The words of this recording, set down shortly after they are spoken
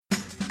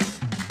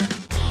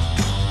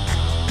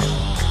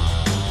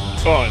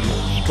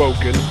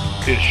Unspoken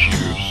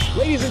Issues.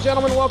 Ladies and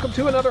gentlemen, welcome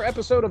to another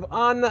episode of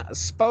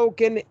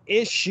Unspoken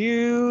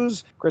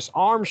Issues. Chris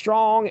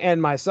Armstrong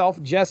and myself,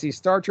 Jesse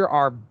Starcher,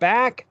 are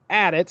back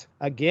at it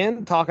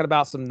again, talking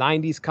about some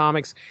 90s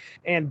comics.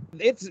 And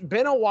it's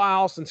been a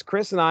while since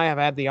Chris and I have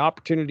had the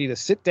opportunity to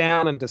sit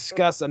down and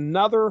discuss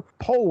another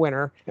poll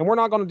winner. And we're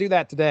not going to do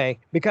that today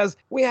because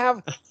we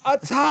have a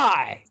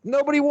tie.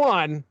 Nobody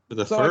won. For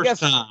the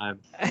first time.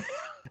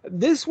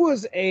 This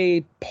was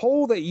a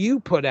poll that you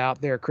put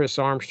out there, Chris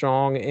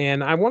Armstrong,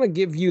 and I want to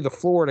give you the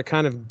floor to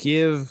kind of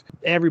give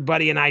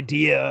everybody an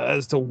idea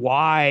as to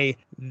why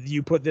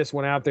you put this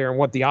one out there and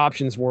what the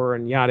options were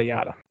and yada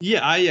yada.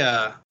 Yeah,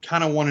 I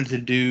kind of wanted to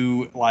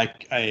do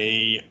like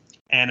a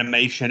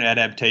animation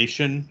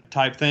adaptation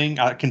type thing.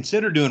 I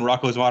considered doing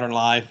Rocko's Modern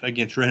Life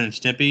against Ren and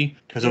Stimpy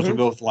because those were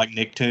both like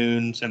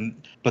Nicktoons,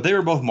 but they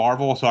were both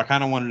Marvel, so I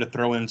kind of wanted to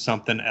throw in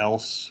something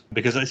else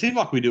because it seems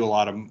like we do a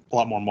lot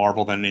more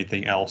Marvel than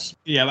anything else.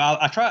 Yeah,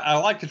 I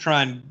like to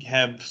try and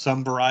have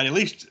some variety, at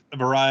least a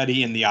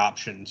variety in the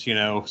options,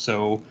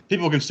 so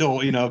people can still,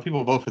 if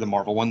people vote for the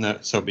Marvel one,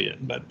 so be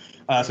it. But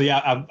so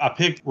yeah, I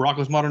picked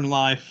Rocko's Modern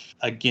Life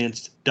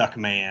against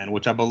Duckman,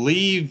 which I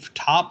believe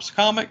Topps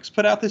Comics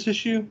put out this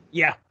issue.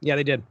 Yeah,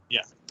 they did.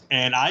 Yeah.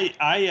 And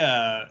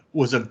I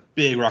was a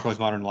big Rocko's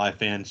Modern Life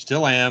fan.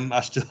 Still am. I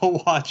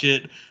still watch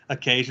it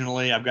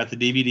occasionally. I've got the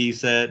DVD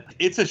set.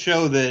 It's a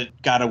show that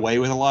got away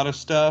with a lot of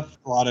stuff,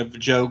 a lot of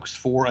jokes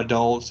for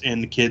adults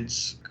and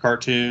kids'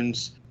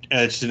 cartoons.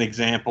 Just an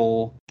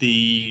example,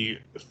 the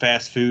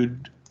fast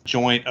food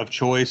joint of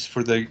choice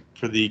for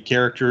the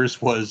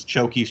characters was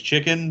Chokey's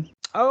Chicken.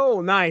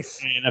 Oh, nice.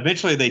 And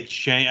eventually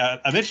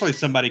eventually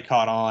somebody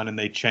caught on and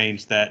they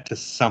changed that to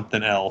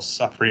something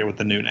else. I forget what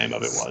the new name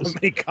of it was.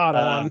 Somebody caught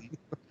on.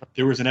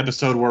 There was an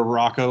episode where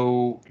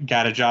Rocko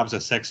got a job as a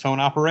sex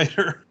phone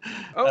operator.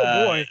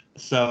 Oh, boy.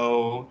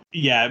 So,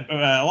 yeah,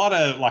 a lot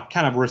of like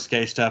kind of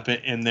risque stuff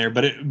in there,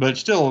 but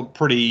still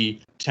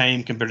pretty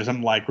tame compared to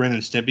something like Ren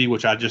and Stimpy,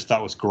 which I just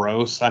thought was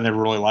gross. I never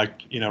really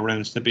liked, Ren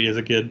and Stimpy as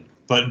a kid.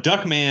 But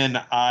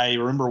Duckman, I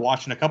remember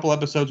watching a couple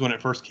episodes when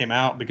it first came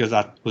out because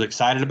I was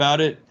excited about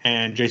it.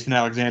 And Jason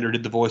Alexander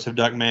did the voice of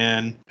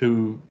Duckman,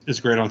 who is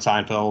great on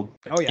Seinfeld.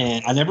 Oh, yeah.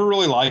 And I never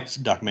really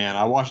liked Duckman.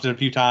 I watched it a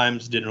few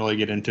times, didn't really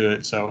get into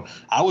it. So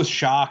I was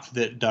shocked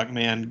that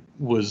Duckman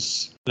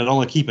was not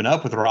only keeping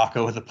up with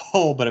Rocko with the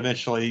poll, but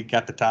eventually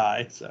got the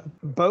tie. So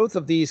both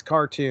of these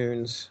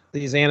cartoons,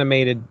 these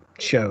animated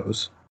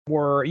shows,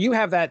 you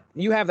have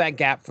that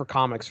gap for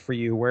comics for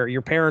you where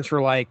your parents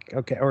were like,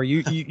 okay, or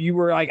you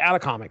were like out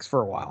of comics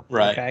for a while.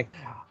 Right. Okay.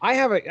 I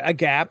have a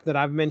gap that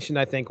I've mentioned,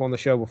 I think, on the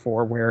show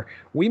before where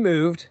we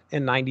moved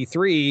in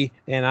 93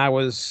 and I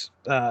was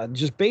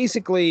just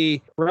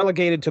basically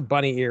relegated to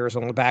bunny ears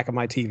on the back of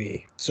my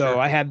TV. So Sure.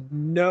 I had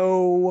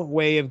no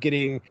way of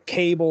getting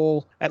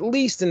cable at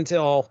least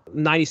until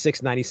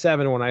 96,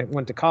 97 when I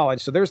went to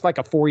college. So there's like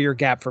a 4-year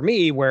gap for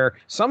me where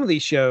some of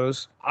these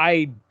shows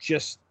I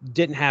just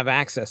didn't have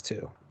access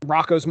to.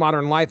 Rocko's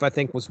Modern Life, I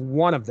think, was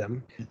one of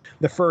them.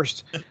 The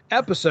first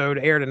episode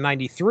aired in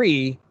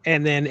 93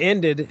 and then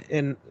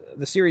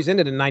the series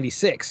ended in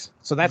 96.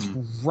 So that's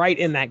right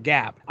in that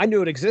gap. I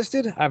knew it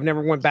existed. I've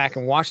never went back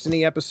and watched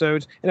any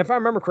episodes. And if I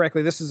remember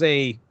correctly, this is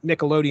a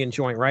Nickelodeon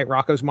joint, right?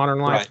 Rocko's Modern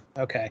Life?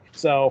 Right. Okay.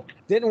 So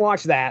didn't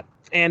watch that.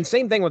 And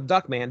same thing with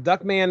Duckman.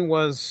 Duckman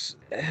was,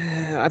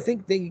 I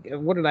think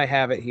what did I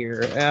have it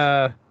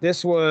here?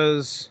 This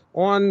was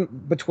on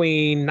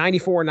between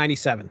 94 and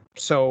 97.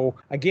 So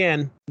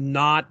again,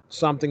 not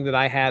something that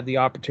I had the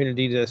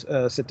opportunity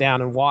to sit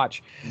down and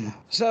watch.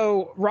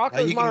 So Rocko's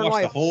Modern Life. You can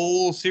watch the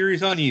whole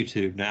series on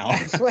YouTube now.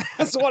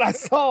 That's what I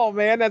saw,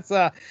 man.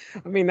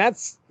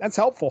 That's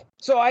helpful.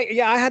 So I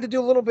had to do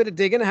a little bit of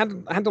digging. I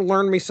had to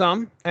learn me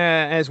some,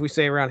 as we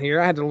say around here.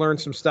 I had to learn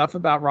some stuff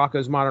about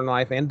Rocko's Modern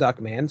Life and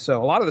Duckman.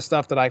 So a lot of the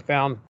stuff that I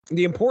found,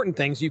 the important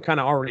things you kind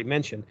of already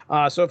mentioned.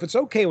 So if it's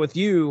okay with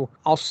you,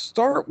 I'll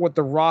start with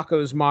the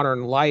Rocko's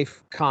Modern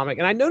Life comic.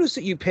 And I noticed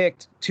that you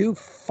picked 2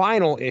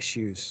 final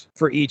issues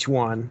for each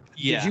one.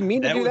 Yeah, did you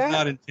mean to do that? That was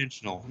not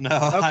intentional. No,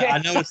 okay. I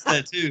noticed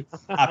that too.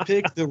 I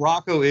picked the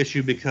Rocko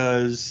issue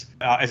because,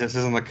 as it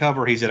says on the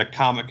cover, he's at a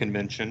comic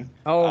convention.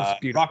 Oh, it's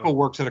beautiful. Rocko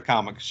works at a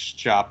comic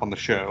shop on the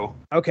show.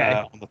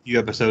 Okay. On the few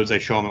episodes they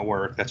show him at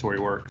work, that's where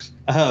he works.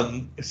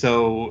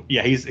 So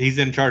yeah, he's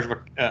in charge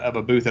of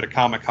a booth at a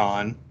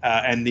Comic-Con,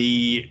 and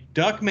the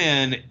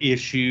Duckman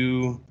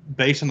issue,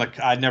 based on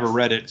I'd never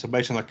read it, so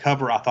based on the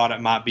cover, I thought it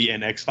might be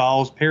an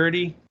X-Files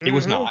parody. It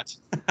was not.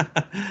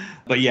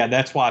 But yeah,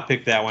 that's why I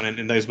picked that one,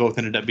 and those both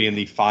ended up being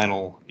the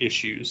final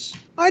issues.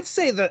 I'd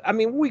say that,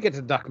 when we get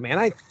to Duckman,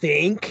 I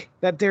think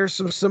that there's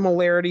some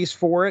similarities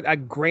for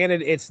it.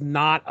 Granted, it's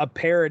not a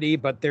parody,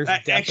 but there's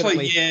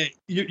definitely... Actually,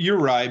 yeah, you're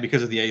right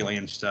because of the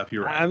alien stuff.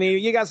 You're right.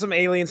 You got some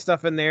alien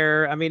stuff in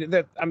there.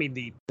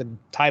 The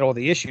title of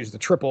the issue is the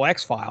Triple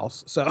X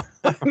Files. So,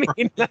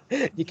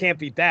 you can't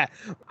beat that.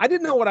 I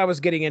didn't know what I was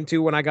getting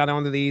into when I got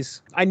onto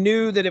these. I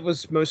knew that it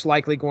was most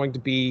likely going to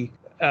be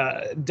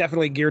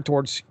definitely geared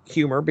towards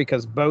humor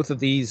because both of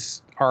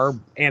these are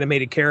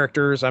animated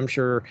characters. I'm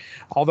sure,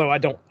 although I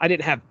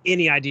didn't have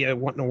any idea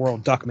what in the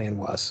world Duckman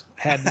was.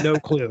 Had no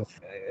clue.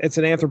 It's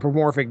an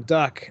anthropomorphic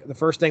duck. The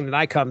first thing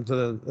that comes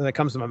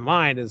to my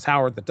mind is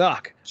Howard the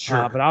Duck.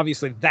 Sure. But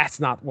obviously that's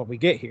not what we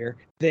get here.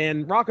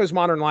 Then Rocko's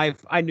Modern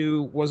Life, I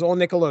knew was on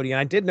Nickelodeon.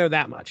 I did know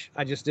that much.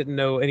 I just didn't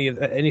know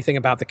anything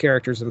about the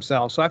characters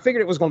themselves. So I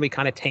figured it was going to be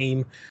kind of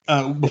tame.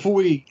 Before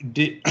we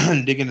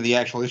dig into the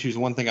actual issues,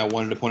 one thing I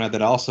wanted to point out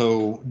that I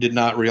also did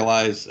not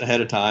realize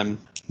ahead of time,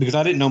 because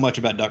I didn't know much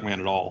about Duckman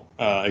at all,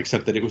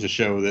 except that it was a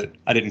show that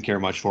I didn't care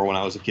much for when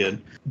I was a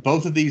kid.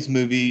 Both of these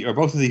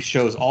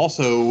shows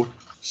also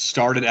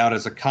started out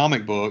as a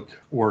comic book,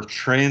 were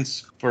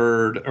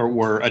transferred or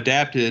were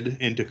adapted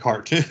into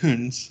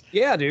cartoons.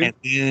 Yeah, dude. And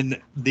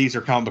then these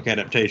are comic book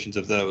adaptations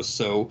of those.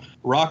 So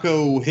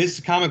Rocko, his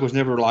comic was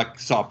never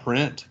saw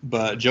print,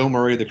 but Joe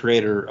Murray, the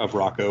creator of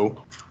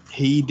Rocko,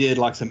 he did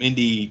some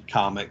indie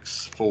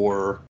comics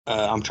for,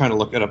 I'm trying to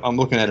look it up. I'm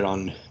looking at it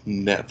on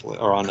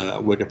Netflix or on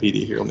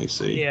Wikipedia here. Let me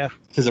see. Yeah.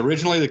 Because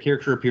originally the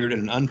character appeared in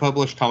an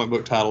unpublished comic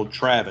book titled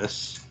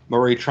Travis.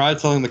 Murray tried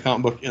selling the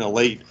comic book in the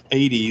late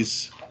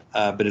 80s,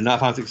 but did not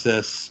find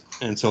success.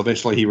 And so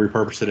eventually he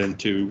repurposed it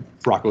into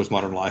Rocko's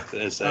Modern Life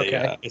as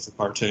a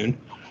cartoon.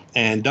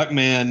 And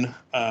Duckman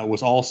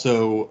was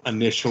also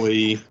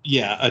initially,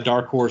 a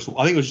Dark Horse.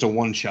 I think it was just a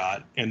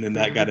one-shot, and then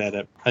that got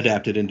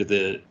adapted into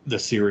the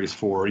series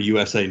for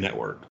USA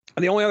Network.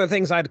 The only other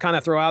things I'd kind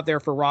of throw out there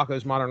for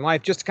Rocko's Modern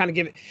Life, just to kind of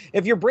give,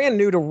 if you're brand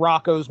new to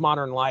Rocko's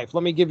Modern Life,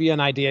 let me give you an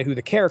idea who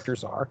the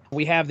characters are.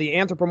 We have the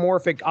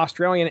anthropomorphic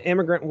Australian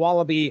immigrant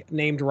wallaby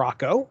named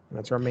Rocko.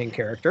 That's our main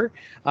character.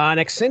 An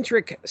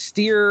eccentric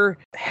steer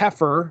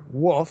heifer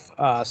wolf.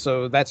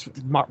 So that's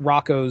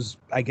Rocko's,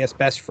 I guess,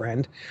 best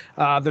friend.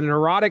 The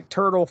neurotic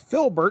turtle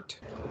Filbert.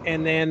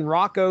 And then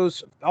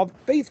Rocko's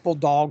faithful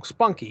dog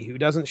Spunky, who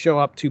doesn't show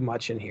up too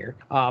much in here.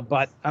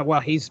 But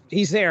he's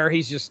there.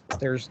 He's just,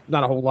 there's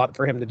not a whole lot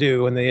for him to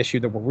do in the issue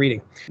that we're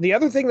reading. The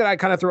other thing that I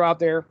kind of throw out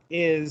there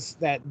is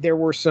that there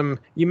were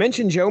you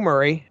mentioned Joe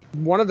Murray.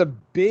 One of the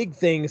big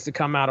things to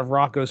come out of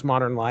Rocko's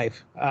Modern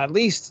Life, at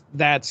least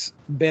that's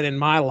been in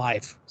my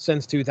life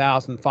since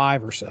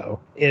 2005 or so,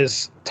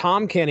 is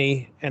Tom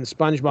Kenny and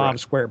SpongeBob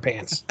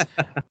SquarePants.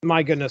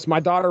 My goodness, my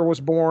daughter was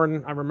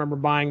born. I remember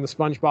buying the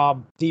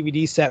SpongeBob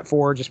DVD set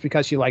for her just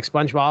because she liked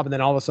SpongeBob, and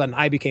then all of a sudden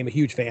I became a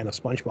huge fan of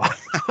SpongeBob.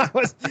 I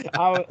was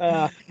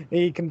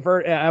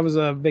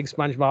a big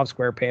SpongeBob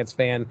SquarePants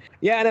fan.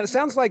 Yeah, and it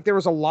sounds like there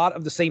was a lot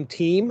of the same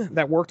team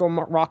that worked on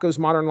Rocko's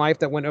Modern Life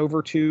that went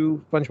over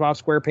to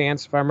SpongeBob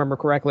SquarePants, if I remember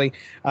correctly.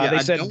 They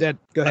said that.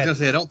 Go ahead. I was going to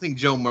say, I don't think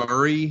Joe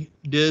Murray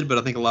did, but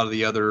I think a lot of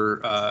the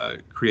other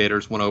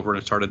creators went over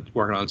and started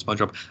working on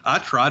SpongeBob. I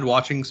tried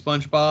watching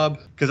SpongeBob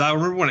because I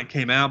remember when it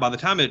came out. By the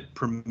time it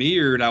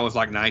premiered, I was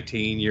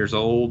 19 years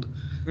old.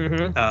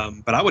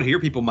 Mm-hmm. But I would hear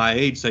people my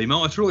age say,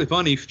 it's really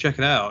funny. You should check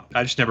it out.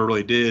 I just never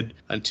really did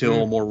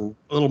until a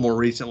little more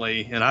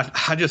recently. And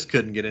I just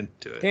couldn't get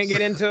into it. Can't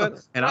get into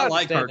it? And I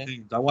like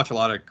cartoons. I watch a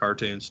lot of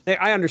cartoons.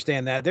 I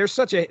understand that. There's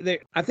I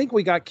think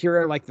we got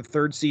Kira the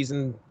third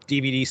season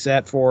DVD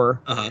set for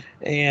her.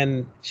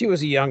 And she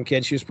was a young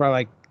kid. She was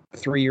probably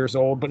 3 years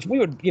old, but we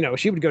would,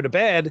 she would go to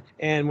bed,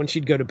 and when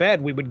she'd go to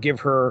bed, we would give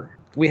her,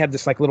 we had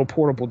this little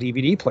portable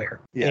DVD player,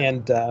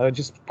 and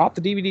just pop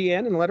the DVD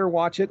in and let her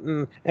watch it.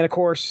 And of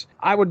course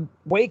I would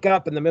wake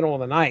up in the middle of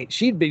the night.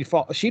 She'd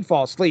fall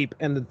asleep,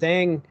 and the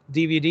dang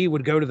DVD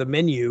would go to the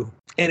menu,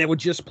 and it would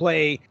just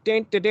play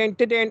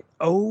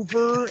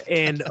over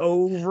and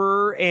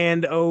over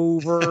and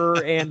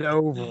over and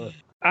over.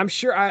 I'm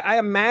sure, I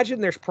imagine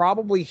there's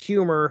probably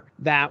humor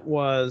that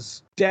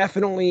was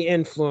definitely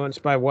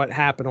influenced by what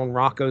happened on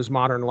Rocko's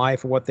Modern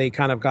Life and what they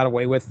kind of got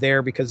away with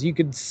there, because you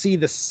could see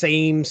the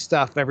same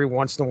stuff every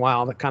once in a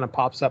while that kind of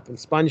pops up in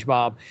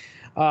SpongeBob.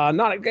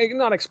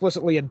 Not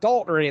explicitly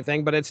adult or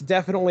anything, but it's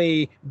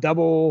definitely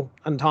double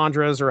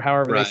entendres or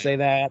however they say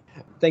that,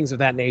 things of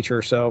that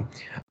nature. So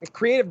I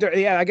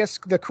guess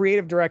the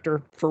creative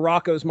director for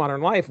Rocko's Modern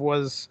Life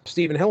was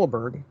Steven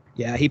Hillenburg.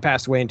 Yeah, he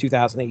passed away in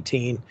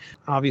 2018.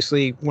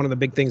 Obviously, one of the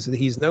big things that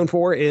he's known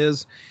for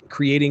is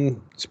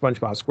creating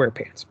SpongeBob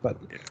SquarePants. But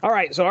all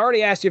right, so I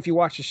already asked you if you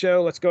watched the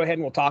show. Let's go ahead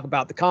and we'll talk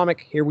about the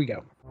comic. Here we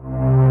go.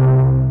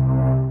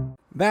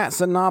 That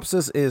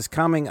synopsis is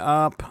coming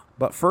up,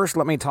 but first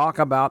let me talk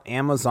about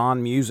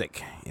Amazon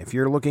Music. If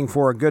you're looking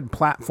for a good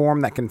platform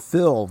that can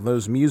fill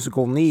those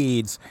musical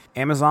needs,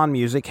 Amazon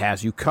Music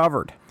has you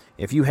covered.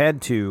 If you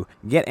head to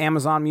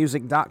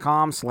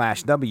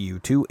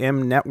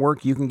getamazonmusic.com/W2M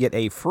Network, you can get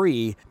a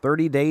free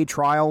 30-day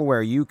trial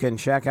where you can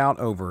check out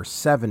over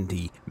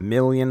 70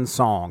 million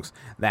songs.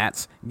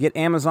 That's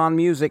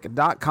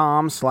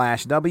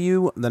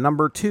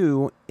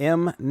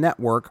getamazonmusic.com/W2M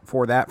Network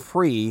for that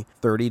free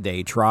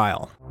 30-day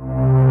trial.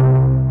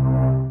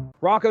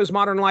 Rocko's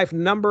Modern Life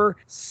number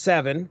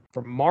 7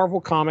 from Marvel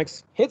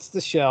Comics hits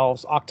the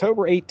shelves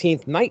October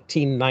 18th,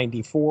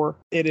 1994.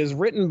 It is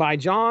written by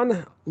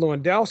John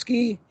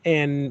Lewandowski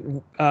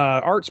and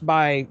arts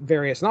by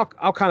various. And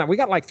I'll kind of, we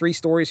got like 3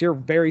 stories here,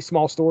 very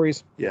small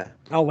stories. Yeah.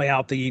 I'll lay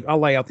out the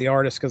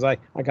artists because I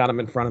got them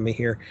in front of me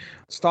here.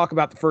 Let's talk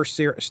about the first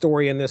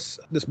story in this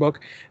book.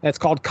 It's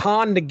called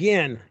Conned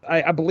Again.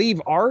 I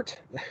believe art.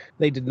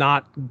 They did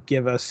not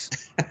give us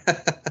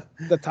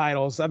the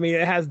titles. I mean,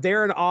 it has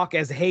Darren Ock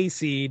as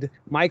Hayseed,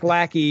 Mike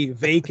Lackey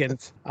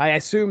vacant. I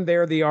assume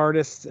they're the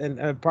artists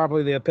and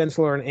probably the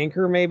penciler and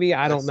inker. Maybe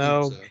I don't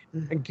know.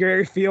 So.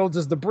 Gary Fields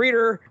is the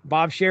breeder.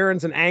 Bob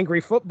Sharon's an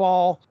angry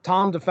football.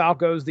 Tom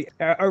DeFalco's the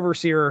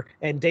overseer,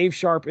 and Dave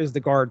Sharp is the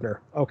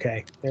gardener.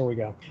 Okay, there we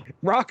go.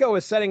 Rocko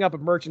is setting up a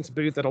merchant's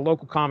booth at a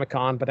local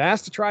Comic-Con, but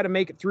has to try to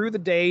make it through the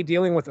day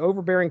dealing with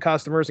overbearing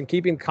customers and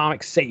keeping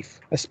comics safe,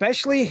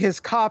 especially his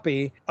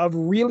copy of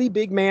Really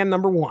Big Man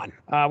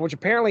 #1, which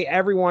apparently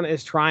everyone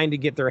is trying to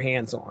get their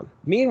hands on.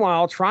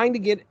 Meanwhile, trying to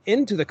get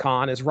into the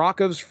con is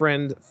Rocko's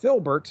friend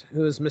Filbert,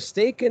 who is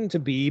mistaken to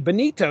be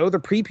Benito, the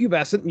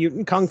prepubescent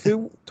mutant kung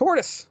fu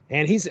tortoise,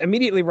 and he's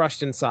immediately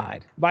rushed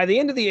inside. By the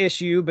end of the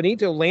issue,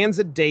 Benito lands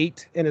a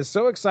date and is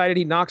so excited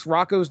he knocks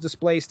Rocko's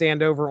display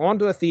stand over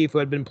onto a thief who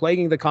had been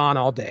plaguing the con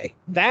all day.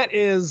 That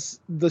is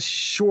the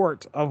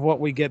short of what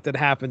we get that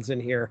happens in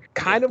here.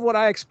 Kind of what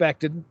I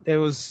expected. It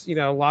was,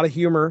 a lot of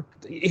humor.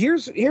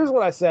 Here's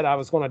what I said I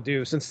was going to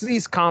do. Since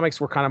these comics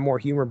were kind of more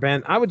humor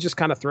bent, I would just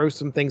kind of throw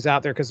some things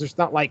out there because there's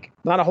not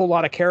a whole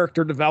lot of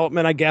character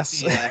development, I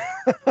guess. Yeah.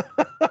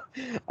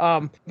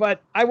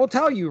 But I will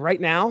tell you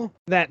right now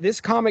that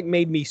this comic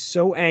made me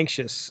so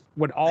anxious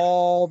with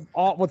all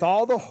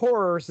the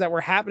horrors that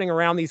were happening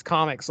around these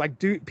comics. Like,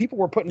 people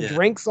were putting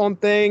drinks on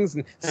things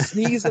and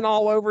sneezing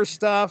all over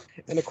stuff.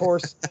 And of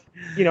course,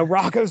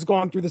 Rocco's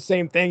going through the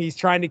same thing. He's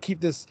trying to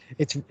keep this.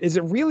 Is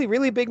it really,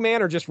 really big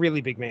man or just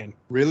really big man?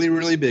 Really,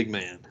 really big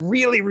man.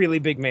 Really, really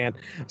big man.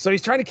 So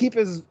he's trying to keep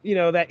his,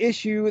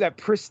 that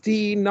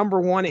pristine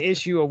 #1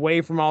 issue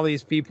away from all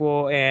these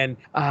people. And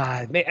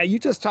you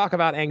just talk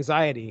about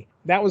anxiety.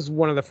 That was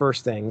one of the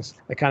first things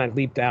that kind of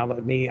leaped out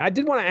at me. I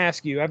did want to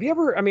ask you, have you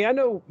ever, I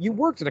know you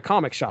worked at a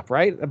comic shop,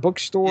 right? A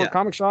bookstore,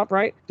 comic shop,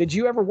 right? Did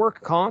you ever work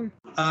a con?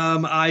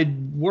 I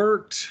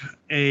worked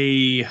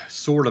a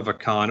sort of a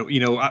con.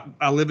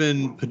 I live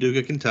in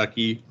Paducah,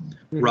 Kentucky.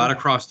 Mm-hmm. Right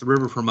across the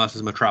river from us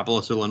is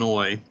Metropolis,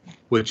 Illinois,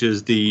 which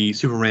is the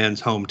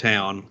Superman's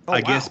hometown. Oh,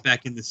 I guess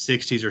back in the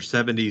 60s or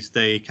 70s,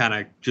 they kind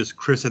of just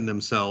christened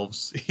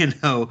themselves,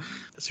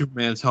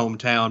 Superman's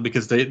hometown,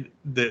 because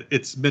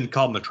it's been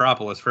called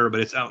Metropolis forever, but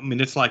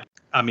it's like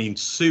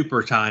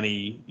super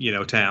tiny,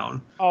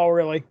 town. Oh,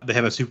 really? They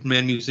have a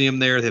Superman museum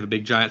there. They have a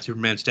big giant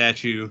Superman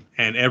statue.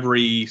 And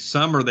every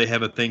summer they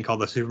have a thing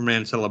called the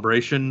Superman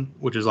Celebration,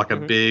 which is like a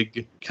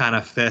big kind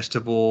of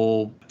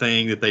festival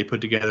thing that they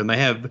put together. And they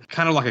have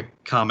kind of like a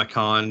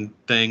Comic-Con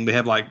thing. They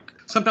have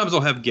sometimes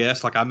they'll have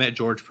guests. Like I met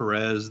George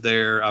Perez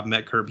there. I've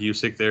met Kurt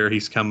Busiek there.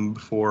 He's come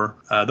before.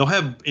 They'll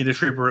have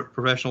industry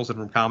professionals and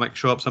from comics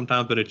show up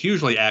sometimes, but it's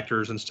usually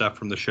actors and stuff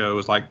from the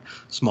shows, like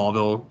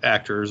Smallville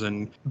actors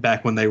and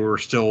back when they were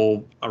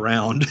still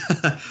around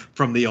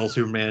from the old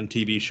Superman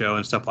TV show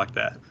and stuff like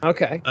that.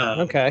 Okay.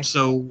 Okay.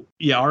 So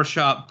yeah, our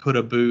shop put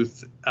a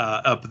booth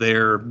up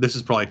there. This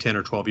is probably 10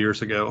 or 12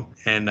 years ago,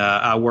 and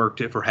I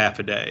worked it for half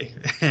a day.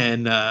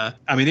 And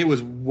it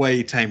was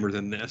way tamer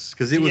than this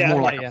because it was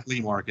more like a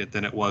flea market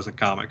than it was a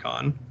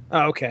Comic-Con.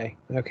 Oh,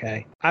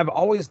 okay. I've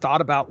always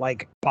thought about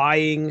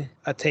buying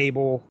a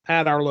table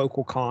at our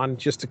local con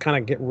just to kind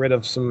of get rid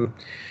of some.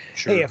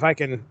 Sure. Hey, if I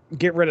can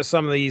get rid of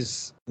some of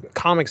these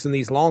comics in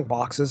these long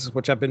boxes,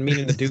 which I've been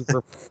meaning to do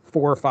for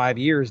 4 or 5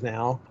 years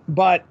now,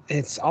 but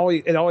it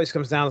always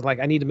comes down to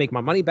I need to make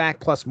my money back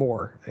plus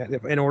more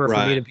in order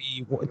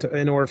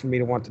for me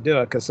to want to do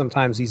it. Because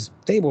sometimes these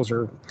tables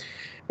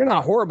they're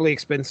not horribly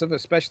expensive,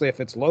 especially if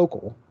it's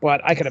local.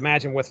 But I could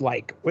imagine with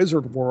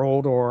Wizard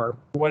World or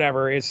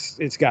whatever,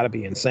 it's got to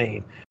be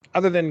insane.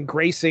 Other than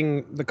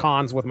gracing the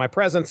cons with my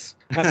presence,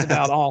 that's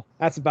about all.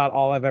 That's about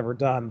all I've ever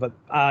done. But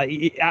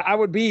I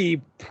would be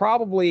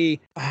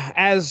probably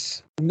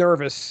as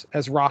nervous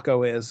as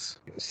Rocko is.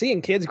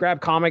 Seeing kids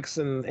grab comics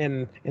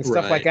and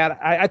stuff like that.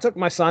 I took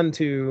my son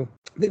to.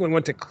 I think when we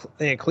went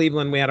to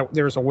Cleveland,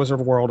 there was a Wizard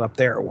World up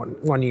there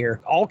one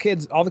year. All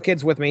the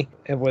kids with me.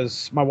 It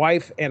was my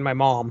wife and my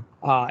mom.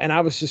 And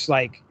I was just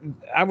I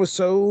was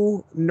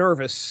so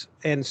nervous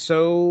and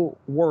so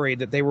worried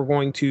that they were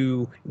going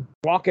to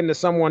walk into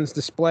someone's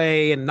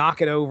display and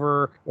knock it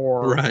over,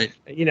 or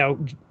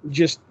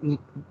just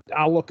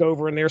I'll look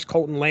over and there's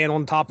Colton laying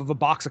on top of a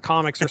box of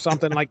comics or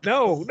something.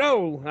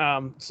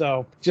 No.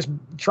 So just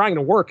trying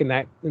to work in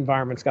that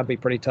environment's got to be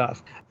pretty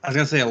tough. I was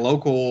gonna say a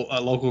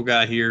local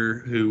guy here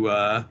who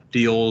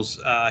deals.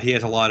 He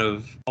has a lot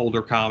of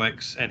older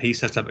comics, and he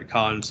sets up at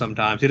cons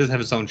sometimes. He doesn't have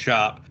his own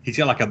shop. He's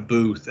got a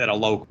booth at a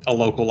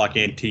local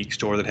antique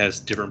store that has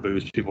different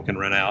booths people can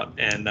rent out.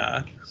 out,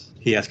 and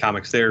he has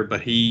comics there.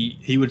 But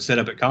he would set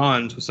up at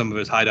cons with some of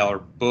his high dollar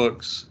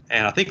books.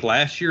 And I think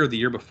last year or the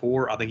year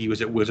before, I think he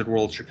was at Wizard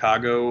World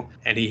Chicago,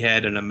 and he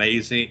had an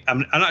amazing.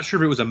 I'm not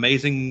sure if it was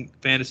Amazing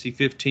Fantasy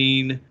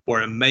 15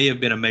 or it may have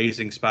been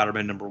Amazing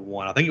Spider-Man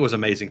 #1. I think it was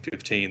Amazing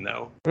 15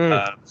 though.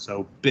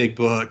 So big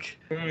book.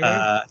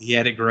 He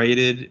had it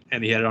graded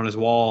and he had it on his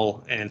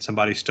wall, and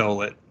somebody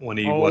stole it when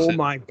he wasn't. Oh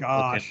my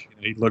gosh!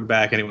 He looked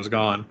back and it was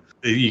gone.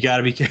 You got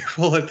to be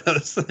careful with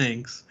those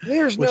things.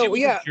 There's no,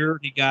 yeah.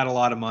 Insured. He got a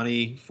lot of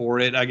money for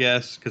it, I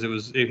guess,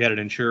 because he had it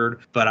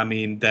insured. But I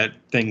mean, that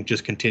thing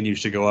just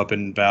continues to go up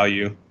in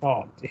value.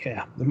 Oh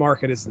yeah, the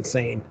market is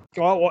insane.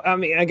 Well, I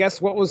mean, I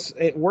guess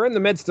we're in the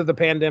midst of the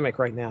pandemic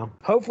right now.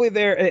 Hopefully,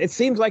 it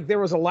seems like there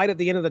was a light at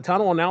the end of the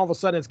tunnel, and now all of a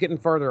sudden it's getting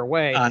further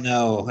away. I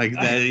know, like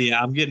that.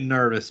 Yeah, I'm getting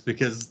nervous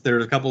because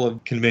there's a couple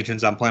of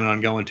conventions I'm planning on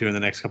going to in the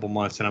next couple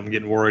months, and I'm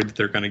getting worried that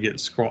they're going to get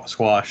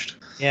squashed.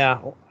 Yeah,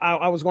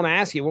 I was going to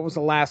ask you, what was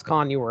the last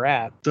con you were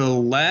at? The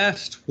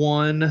last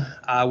one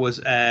I was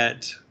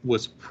at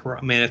was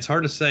man, it's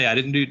hard to say. I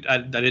didn't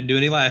do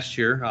any last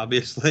year,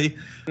 obviously.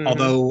 Mm-hmm.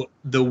 Although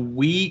the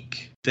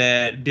week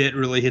that didn't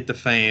really hit the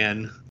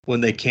fan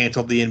when they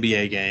canceled the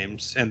NBA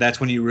games, and that's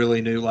when you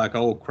really knew, like,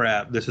 oh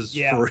crap, this is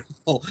for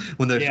real.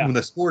 When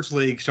the sports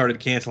league started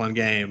canceling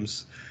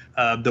games,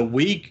 either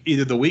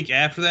the week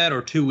after that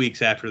or 2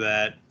 weeks after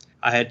that,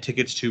 I had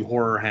tickets to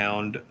Horror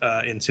Hound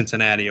in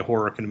Cincinnati, a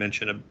horror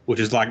convention, which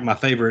is like my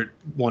favorite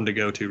one to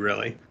go to,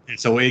 really. And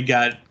so it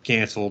got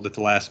canceled at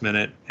the last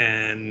minute,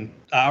 and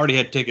I already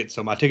had tickets,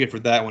 so my ticket for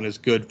that one is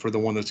good for the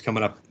one that's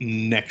coming up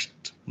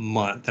next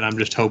month. And I'm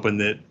just hoping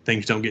that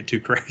things don't get too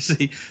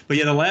crazy. But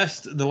yeah, the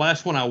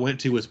last one I went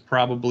to was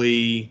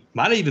might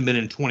have even been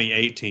in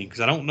 2018,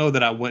 because I don't know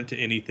that I went to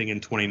anything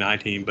in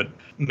 2019, but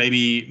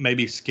maybe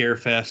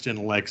Scarefest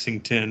in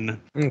Lexington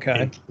in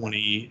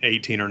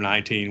 2018 or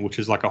 19, which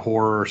is like a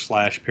horror /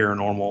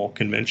 paranormal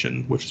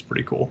convention, which is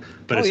pretty cool.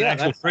 But it's an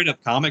actual straight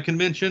up comic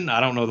convention. I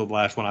don't know the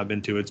last one I've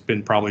been to. It's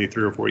been probably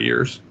 3 or 4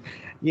 years.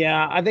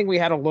 Yeah, I think we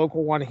had a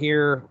local one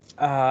here.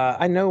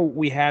 I know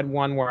we had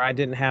one where I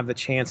didn't have the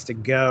chance to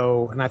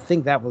go, and I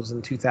think that was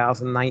in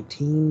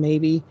 2019,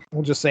 maybe.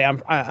 We'll just say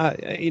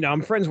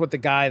I'm friends with the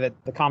guy the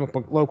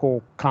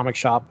local comic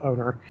shop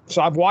owner.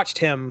 So I've watched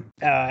him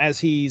as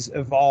he's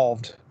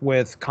evolved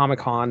with Comic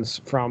Cons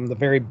from the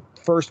very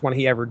first one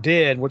he ever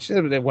did, which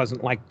it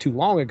wasn't like too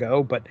long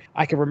ago, but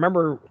I can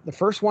remember the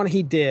first one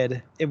he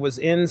did. It was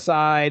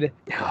inside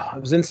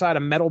a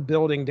metal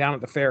building down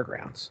at the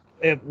fairgrounds.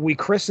 We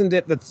christened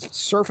it the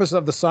Surface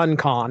of the Sun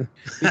Con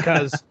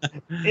because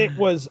it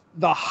was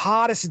the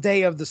hottest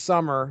day of the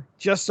summer.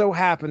 Just so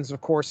happens,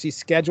 of course, he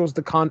schedules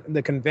the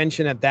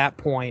convention at that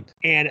point.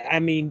 And I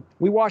mean,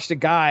 we watched a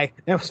guy,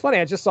 and it was funny,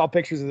 I just saw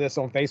pictures of this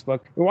on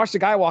Facebook. We watched a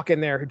guy walk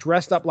in there who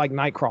dressed up like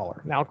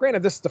Nightcrawler. Now,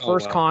 granted, this is the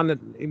first con that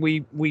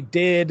we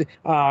did,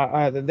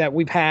 that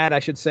we've had, I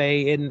should say,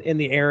 in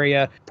the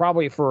area,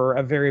 probably for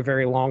a very,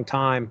 very long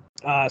time.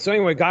 So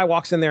anyway, guy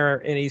walks in there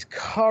and he's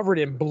covered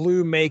in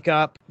blue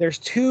makeup. There's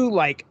 2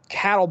 like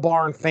cattle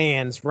barn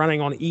fans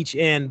running on each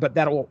end, but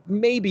that'll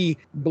maybe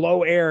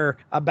blow air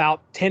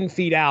about 10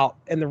 feet out,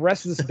 and the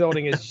rest of this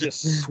building is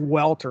just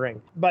sweltering.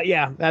 But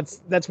yeah, that's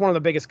one of the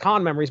biggest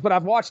con memories. But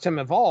I've watched him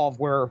evolve,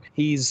 where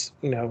he's,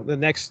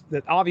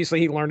 obviously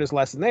he learned his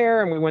lesson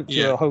there, and we went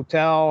to a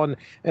hotel,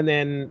 and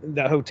then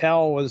the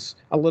hotel was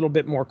a little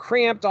bit more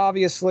cramped.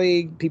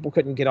 Obviously, people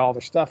couldn't get all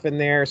their stuff in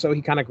there, so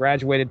he kind of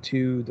graduated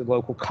to the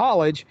local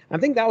college. I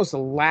think that was the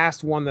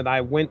last one that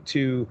I went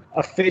to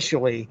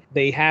officially.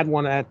 They had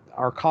one at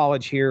our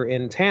college here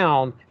in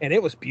town, and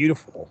it was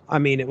beautiful. I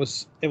mean, it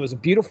was a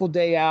beautiful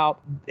day out.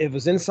 It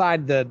was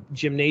inside the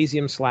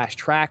gymnasium /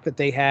 track that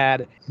they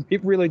had.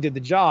 It really did the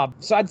job.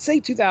 So I'd say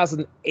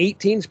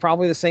 2018 is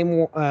probably the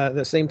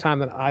same time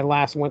that I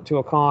last went to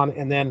a con.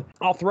 And then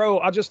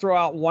I'll just throw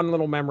out one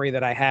little memory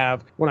that I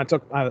have when I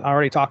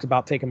already talked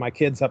about taking my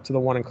kids up to the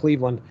one in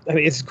Cleveland. I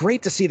mean, it's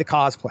great to see the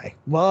cosplay.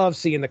 Love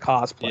seeing the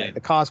cosplay. Yeah.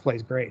 The cosplay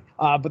is great.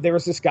 But there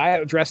was this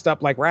guy dressed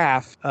up like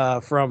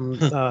Raph from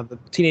the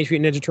Teenage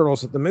Mutant Ninja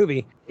Turtles, the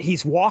movie.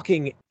 He's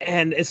walking,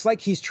 and it's like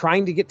he's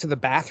trying to get to the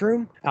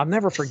bathroom. I'll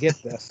never forget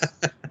this.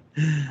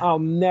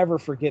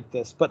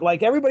 But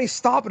like, everybody's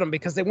stopping him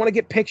because they want to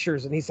get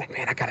pictures, and he's like,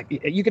 man,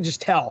 you could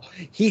just tell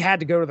he had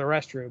to go to the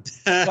restroom.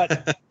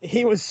 But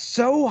he was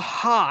so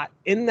hot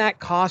in that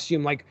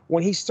costume. Like,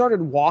 when he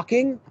started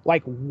walking,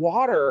 like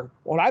water,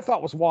 what I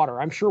thought was water,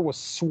 I'm sure was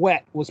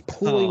sweat, was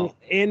pooling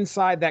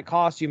inside that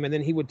costume, and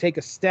then he would take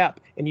a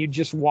step and you'd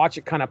just watch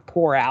it kind of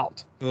pour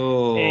out.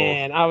 Oh.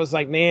 And I was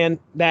like, man,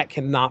 that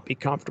cannot be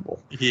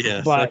comfortable.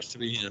 Yeah, sucks to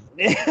be him.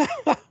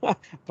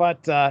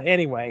 But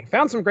anyway,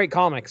 found some great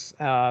comics.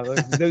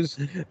 Those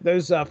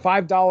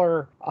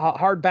 $5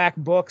 hardback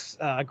books,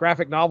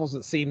 graphic novels,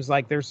 it seems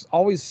like there's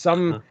always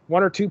some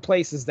one or two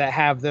places that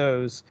have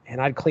those,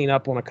 and I'd clean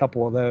up on a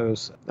couple of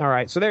those. All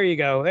right, so there you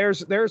go.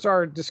 There's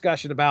our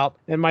discussion about,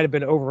 it might have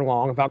been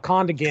overlong, about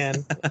Conned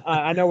Again.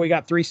 I know we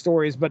got 3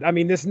 stories, but I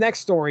mean, this next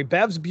story,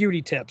 Bev's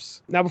Beauty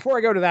Tips. Now, before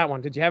I go to that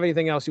one, did you have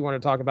anything else you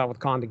want to talk about with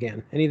Conned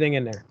Again? Anything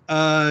in there?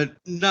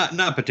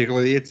 Not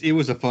particularly. It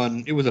was a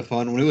fun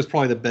one. It was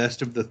probably the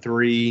best of the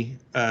 3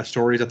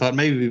 stories. I thought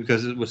maybe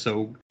because it was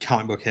so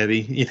comic book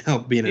heavy,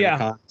 being in the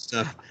con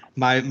stuff.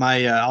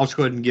 I'll just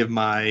go ahead and give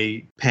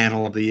my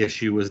panel of the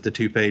issue was the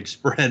 2-page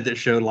spread that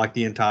showed like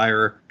the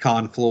entire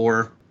con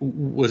floor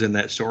was in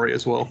that story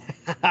as well.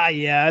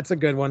 Yeah, that's a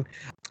good one.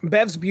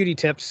 Bev's Beauty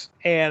Tips,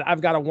 and I've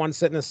got a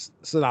 1-sentence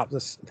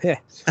synopsis.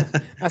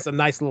 That's a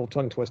nice little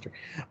tongue twister.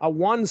 A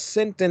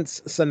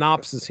 1-sentence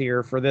synopsis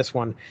here for this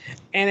one,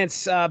 and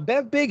it's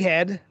Bev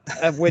Bighead,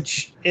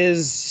 which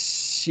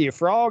is she a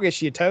frog? Is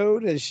she a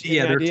toad? Is she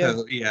they're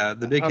toads. Yeah,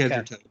 the big heads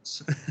are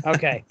toads.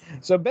 Okay,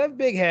 so Bev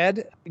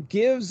Bighead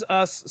gives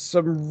us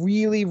some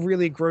really,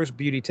 really gross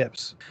beauty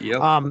tips.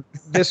 Yep.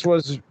 This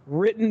was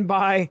written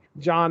by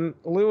John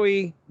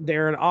Louie,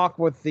 Darren Ock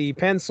with the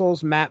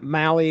pencils, Matt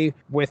Malley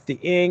with the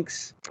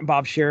inks,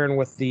 Bob Sharon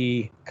with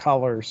the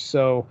colors.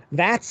 So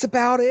that's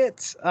about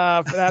it.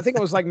 I think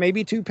it was like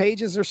maybe 2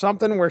 pages or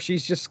something where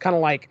she's just kind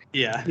of like,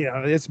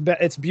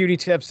 it's beauty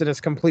tips and it's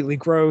completely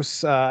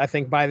gross. I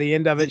think by the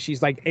end of it,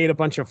 she's like ate a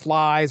bunch of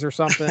flies or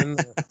something.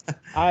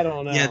 I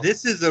don't know. Yeah,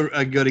 this is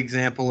a good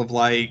example of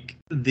like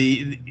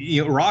the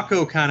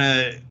Rocko kind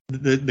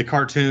of the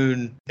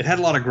cartoon. It had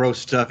a lot of gross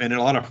stuff in it,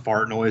 a lot of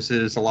fart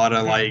noises, a lot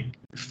of like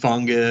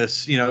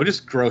fungus,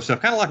 just gross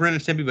stuff, kind of like Ren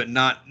and Stimpy, but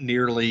not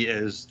nearly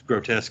as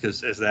grotesque as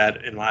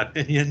that, in my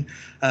opinion.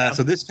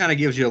 So this kind of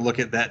gives you a look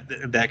at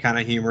that kind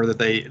of humor that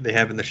they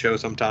have in the show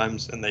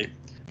sometimes, and they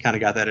kind of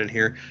got that in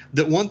here.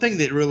 The one thing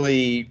that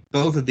really,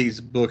 both of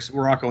these books,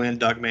 Rocko and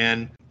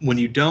Duckman, when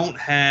you don't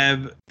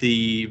have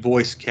the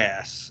voice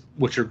casts,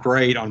 which are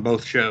great on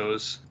both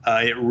shows,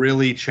 it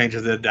really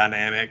changes the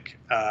dynamic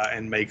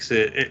and makes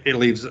it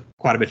leaves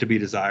quite a bit to be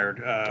desired.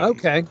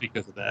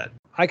 Because of that.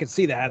 I could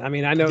see that. I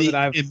mean, I know that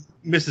I've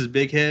Mrs.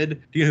 Bighead.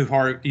 Do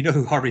you know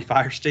who Harvey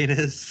Firestein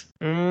is?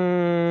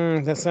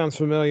 That sounds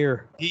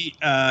familiar.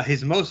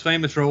 His most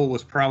famous role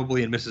was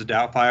probably in Mrs.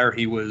 Doubtfire.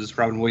 He was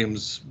Robin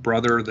Williams'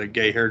 brother, the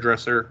gay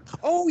hairdresser.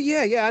 Oh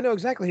yeah, I know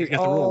exactly who. He's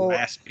got the real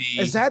raspy.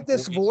 Is that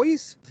this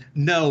voice?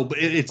 No, but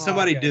it's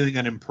somebody doing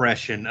an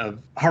impression of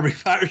Harvey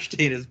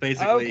Firestein. Is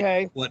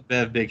basically what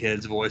Bev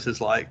Bighead's voice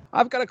is like.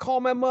 I've got to call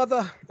my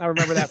mother. I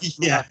remember that.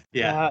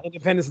 Yeah.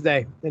 Independence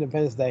Day.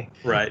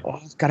 Right. Oh,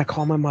 I've got to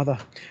call my mother.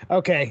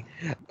 Okay.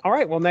 All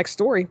right. Well, next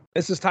story.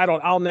 This is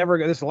titled "I'll Never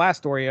Go." This is the last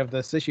story of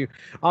this issue.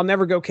 I'll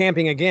Never Go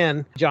Camping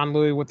Again. John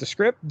Louie with the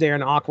script,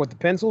 Darren Ock with the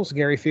pencils,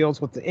 Gary Fields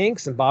with the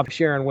inks, and Bob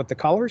Sharon with the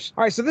colors.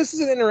 All right, so this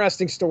is an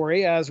interesting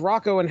story. As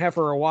Rocko and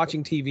Heifer are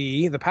watching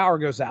TV, the power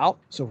goes out.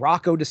 So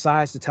Rocko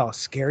decides to tell a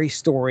scary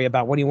story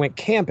about when he went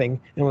camping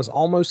and was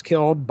almost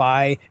killed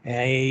by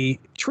a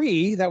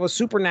tree that was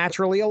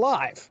supernaturally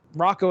alive.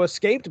 Rocko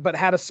escaped, but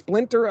had a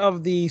splinter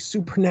of the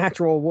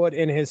supernatural wood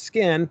in his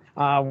skin.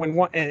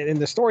 In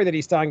the story that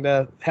he's telling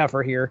to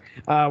Heifer here,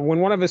 when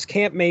one of his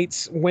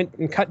campmates went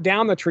and cut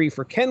down the tree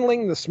for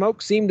kindling, the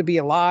smoke seemed to be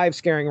alive,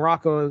 scaring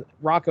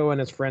Rocko and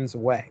his friends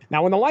away.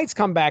 Now, when the lights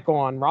come back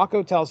on,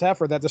 Rocko tells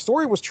Heifer that the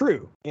story was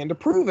true, and to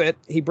prove it,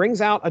 he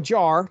brings out a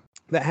jar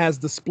that has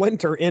the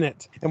splinter in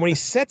it. And when he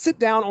sets it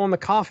down on the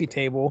coffee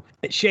table,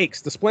 it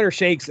shakes. The splinter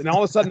shakes, and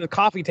all of a sudden the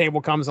coffee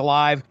table comes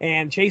alive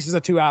and chases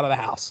the 2 out of the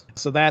house.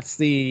 So that's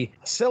the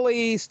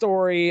silly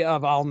story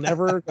of I'll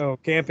Never Go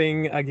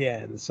Camping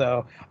Again.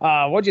 So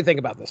what'd you think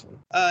about this one?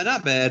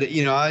 Not bad.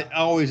 I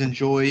always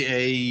enjoy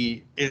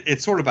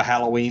it's sort of a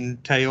Halloween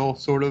tale,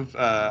 sort of.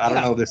 I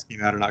don't know if this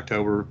came out in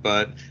October,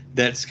 but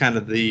that's kind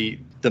of the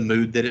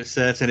mood that it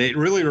sets. And it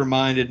really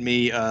reminded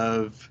me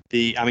of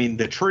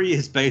the tree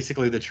is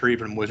basically the tree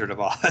from Wizard of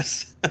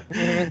Oz,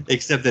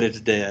 except that it's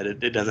dead.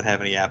 It doesn't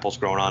have any apples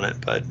growing on it.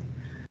 But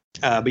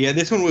yeah,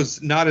 this one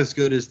was not as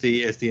good as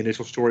the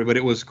initial story, but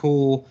it was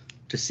cool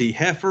to see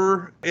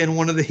Heifer in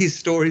one of these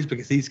stories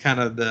because he's kind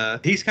of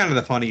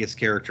the funniest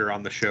character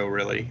on the show.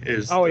 Really,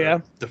 is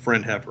the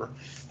friend Heifer.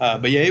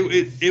 But yeah,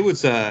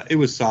 it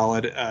was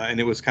solid, and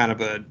it was kind of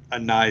a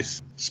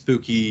nice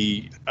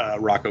spooky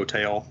Rocko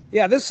tale.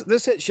 Yeah,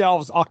 this hit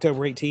shelves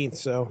October 18th,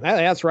 so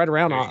that's right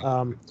around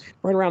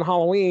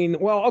Halloween.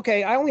 Well,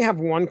 okay, I only have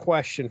one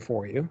question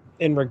for you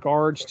in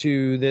regards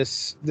to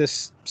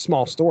this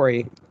small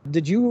story.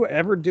 Did you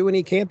ever do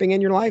any camping in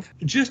your life?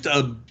 Just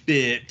a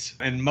bit,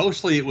 and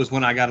mostly it was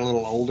when I got a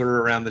little older,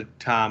 around the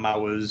time I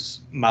was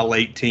my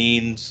late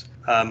teens.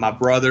 My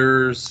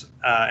brothers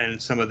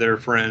and some of their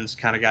friends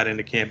kind of got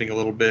into camping a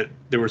little bit.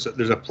 There's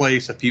a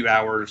place a few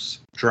hours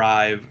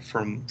drive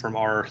from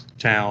our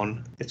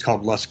town. It's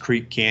called Lust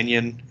Creek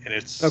Canyon, and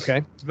it's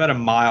about a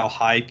mile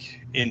hike.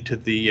 into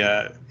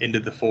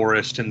the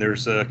forest, and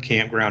there's a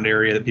campground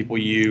area that people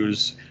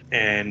use,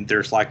 and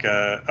there's like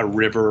a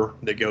river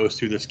that goes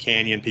through this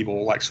canyon.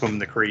 People like swim in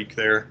the creek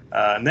there,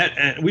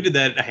 and we did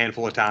that a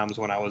handful of times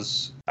when I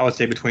would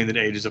say between the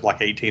ages of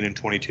like 18 and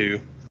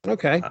 22.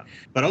 Okay.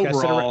 But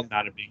overall,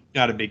 not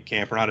a big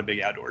camper, not a big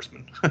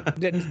outdoorsman.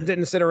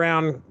 didn't sit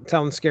around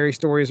telling scary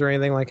stories or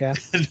anything like that.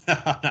 No,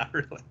 not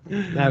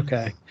really.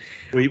 Okay.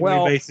 We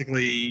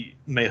basically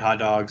made hot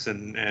dogs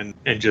and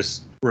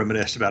just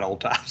reminisced about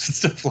old times and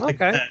stuff like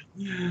that.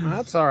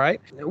 That's all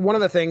right. One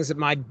of the things that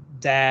my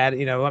dad,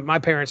 my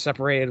parents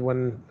separated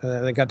when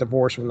they got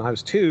divorced when I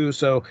was 2.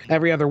 So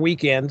every other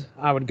weekend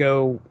I'd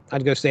go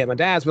stay at my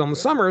dad's. But in the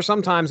summer,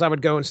 sometimes I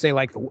would go and stay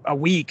like a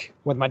week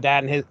with my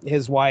dad and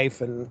his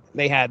wife, and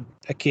they had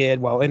a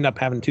kid. Well, ended up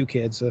having 2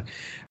 kids. So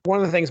one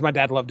of the things my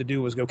dad loved to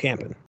do was go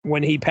camping.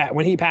 When he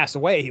passed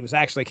away, he was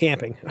actually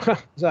camping.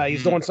 So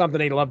he's doing something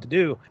he loved to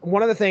do.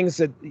 One of the things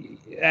that,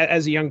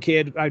 as a young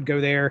kid, I'd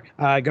go there.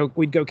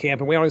 We'd go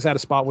camping. We always had a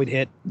spot we'd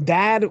hit.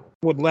 Dad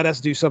would let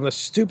us do some of the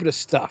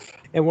stupidest stuff.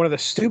 And one of the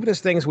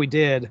stupidest things we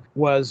did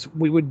was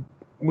we would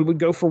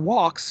go for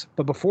walks,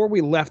 but before we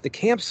left the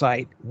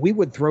campsite, we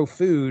would throw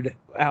food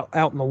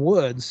out in the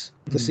woods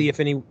to see if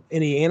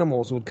any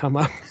animals would come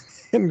up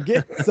and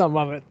get some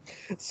of it.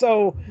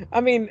 So,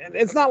 I mean,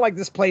 it's not like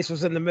this place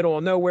was in the middle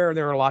of nowhere and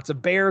there were lots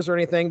of bears or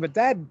anything, but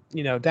Dad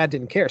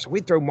didn't care. So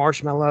we'd throw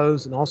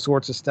marshmallows and all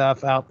sorts of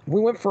stuff out.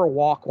 We went for a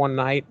walk one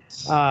night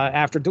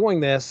after doing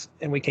this,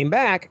 and we came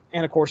back,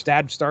 and of course,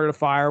 Dad started a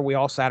fire. We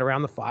all sat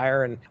around the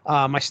fire, and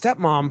my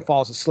stepmom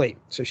falls asleep.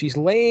 So she's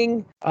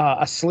laying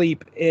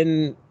asleep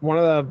in one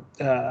of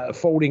the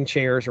folding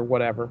chairs or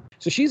whatever.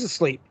 So she's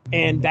asleep,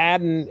 and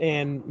Dad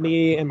and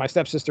me and my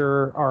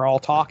stepsister are all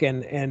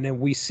talking, and then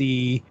we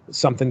see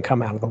something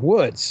come out of the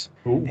woods.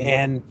 Ooh.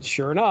 And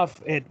sure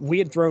enough, we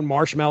had thrown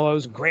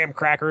marshmallows, graham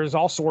crackers,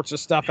 all sorts of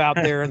stuff out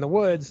there in the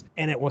woods,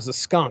 and it was a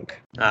skunk.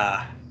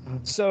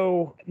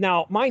 So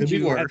now, mind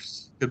you,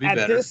 could be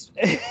better.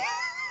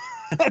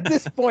 At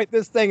this point,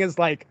 this thing is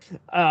like,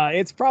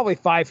 it's probably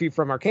 5 feet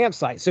from our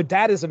campsite. So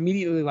Dad is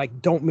immediately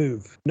like, don't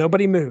move.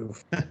 Nobody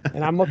move.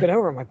 And I'm looking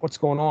over. I'm like, what's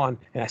going on?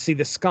 And I see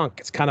this skunk.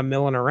 It's kind of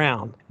milling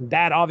around.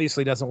 Dad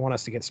obviously doesn't want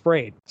us to get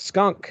sprayed.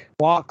 Skunk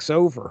walks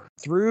over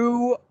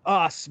through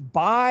us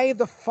by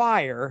the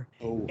fire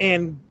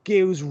and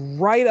goes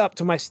right up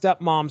to my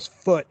stepmom's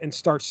foot and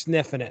starts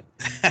sniffing it.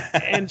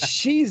 And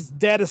she's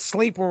dead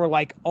asleep. And we're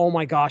like, oh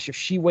my gosh, if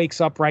she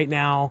wakes up right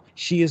now,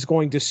 she is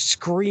going to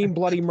scream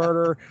bloody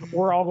murder.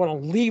 We're all going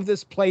to leave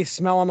this place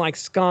smelling like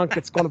skunk.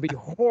 It's going to be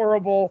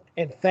horrible.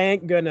 And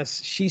thank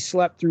goodness she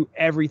slept through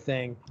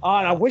everything.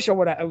 And I wish I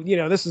would have,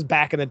 this is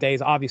back in the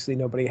days. Obviously,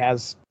 nobody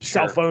has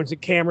cell phones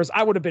and cameras.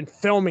 I would have been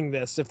filming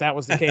this if that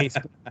was the case.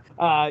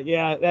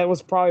 Yeah, that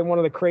was probably one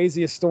of the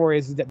craziest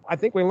stories. I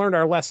think we learned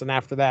our lesson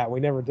after that. We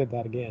never did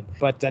that again.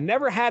 But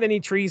never had any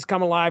trees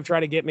come alive,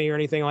 try to get me or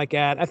anything like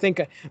that. I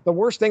think the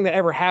worst thing that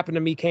ever happened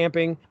to me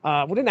camping,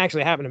 didn't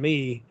actually happen to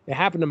me. It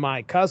happened to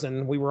my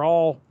cousin. We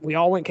all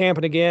went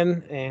camping again.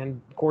 And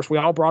of course, we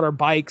all brought our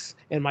bikes,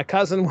 and my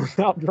cousin was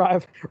out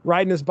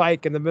riding his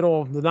bike in the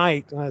middle of the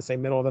night. I say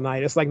middle of the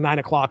night. It's like 9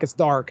 o'clock. It's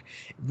dark.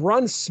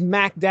 Runs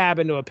smack dab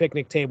into a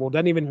picnic table.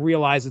 Doesn't even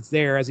realize it's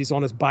there as he's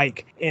on his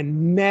bike,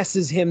 and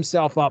messes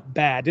himself up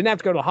bad. Didn't have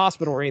to go to the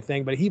hospital or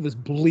anything, but he was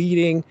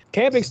bleeding.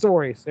 Camping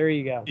stories. There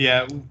you go.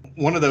 Yeah,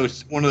 one of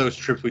those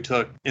trips we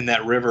took in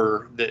that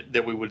river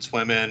that we would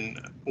swim in.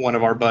 One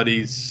of our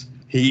buddies,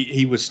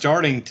 He was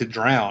starting to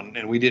drown,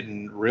 and we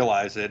didn't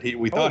realize it.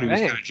 We thought he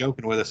was kind of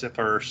joking with us at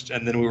first,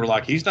 and then we were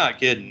like, "He's not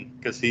kidding,"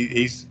 because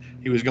he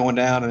was going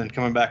down and then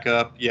coming back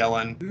up,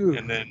 yelling. Ooh.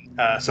 And then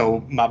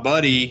so my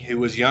buddy, who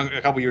was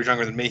a couple years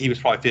younger than me, he was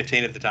probably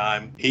 15 at the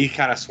time. He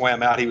kind of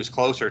swam out. He was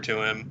closer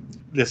to him.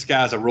 This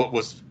guy's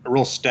was a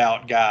real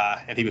stout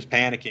guy, and he was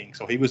panicking.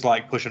 So he was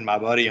like pushing my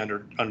buddy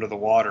under the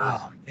water.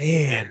 Oh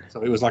man! And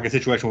so it was like a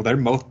situation where they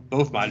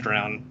both might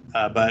drown.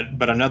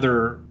 But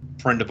another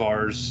friend of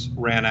ours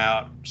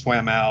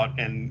swam out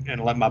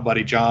and let my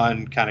buddy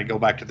John kind of go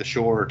back to the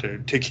shore to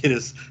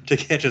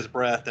catch his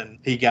breath, and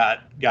he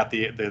got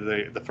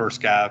the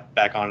first guy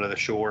back onto the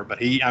shore. But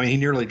he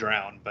nearly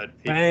drowned, but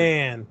he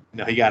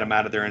got him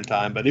out of there in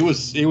time. But it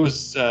was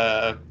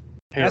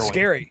that's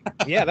scary.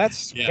 Yeah,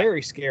 that's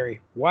very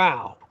scary.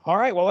 Wow. All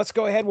right, well, let's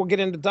go ahead. We'll get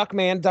into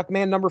Duckman.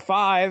 Duckman number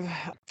 5.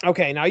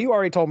 Okay, now you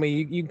already told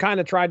me you kind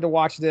of tried to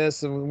watch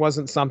this and it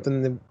wasn't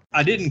something that...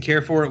 I didn't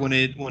care for it when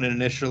it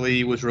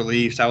initially was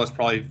released. I was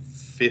probably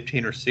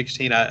 15 or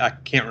 16. I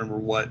can't remember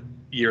what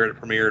year it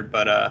premiered,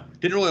 but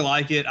didn't really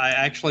like it. I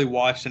actually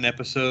watched an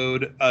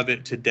episode of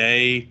it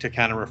today to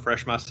kind of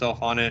refresh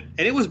myself on it,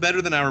 and it was better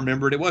than I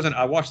remembered. It wasn't.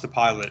 I watched the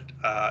pilot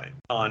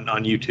on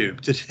YouTube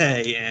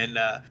today, and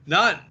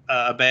not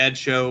a bad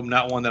show.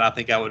 Not one that I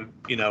think I would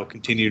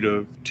continue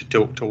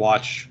to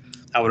watch.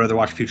 I would rather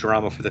watch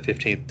Futurama for the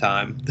 15th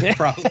time than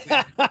probably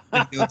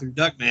go through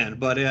Duckman,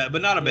 but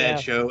not a bad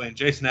show. And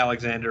Jason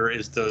Alexander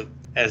as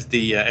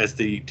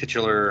the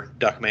titular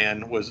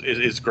Duckman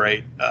is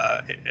great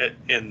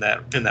in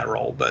that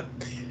role. But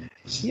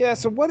Yeah,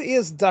 so what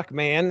is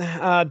Duckman?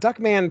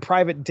 Duckman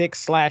Private Dick /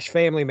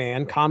 Family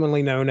Man,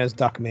 commonly known as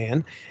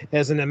Duckman,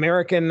 is an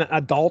American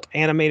adult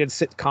animated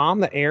sitcom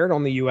that aired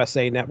on the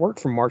USA Network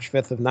from March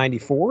 5th of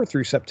 94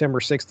 through September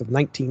 6th of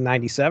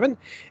 1997.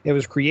 It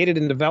was created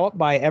and developed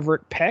by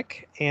Everett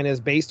Peck and is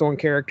based on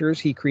characters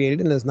he created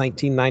in his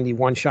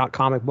 1991 shot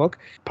comic book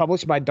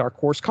published by Dark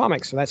Horse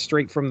Comics. So that's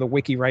straight from the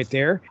wiki right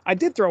there. I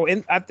did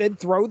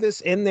throw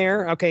this in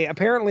there. Okay,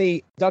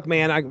 apparently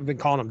Duckman, I've been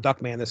calling him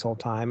Duckman this whole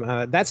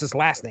time. That's his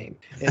last name.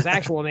 His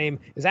actual name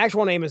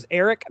is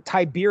Eric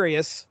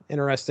Tiberius.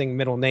 Interesting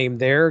middle name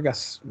there. I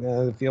guess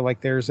I feel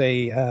like there's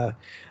a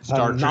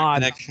Star Trek nod.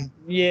 connection.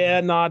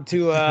 Yeah, nod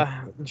to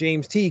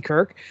James T.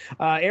 Kirk.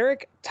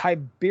 Eric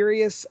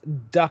Tiberius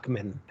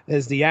Duckman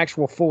is the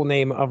actual full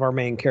name of our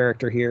main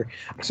character here.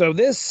 So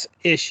this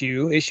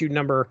issue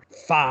number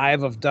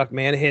 5 of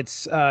Duckman,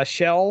 hits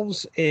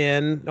shelves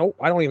in. No,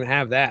 I don't even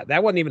have that.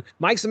 That wasn't even.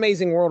 Mike's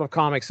Amazing World of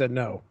Comics said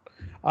no.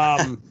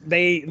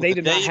 They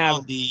did not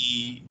have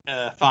the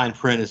fine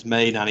print is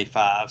May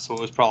 95, so it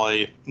was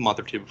probably a month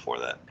or two before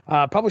that.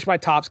 Published by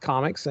Topps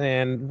Comics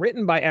and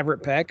written by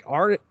Everett Peck.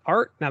 Art.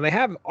 Now they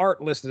have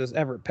art listed as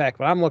Everett Peck,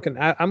 but I'm looking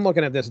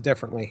at this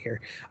differently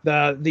here.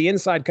 The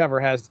inside cover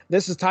has,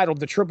 this is titled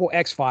The Triple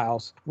X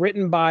Files,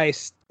 written by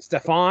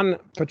Stefan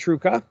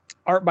Petruka.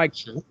 Art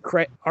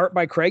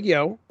by Craig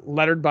Yo,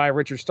 lettered by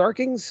Richard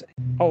Starkings.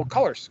 Oh,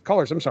 colors.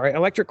 I'm sorry.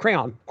 Electric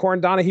Crayon. Corin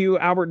Donahue,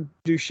 Albert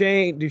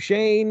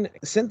Duchesne,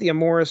 Cynthia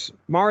Morris,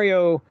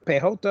 Mario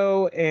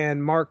Pejoto,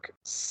 and Mark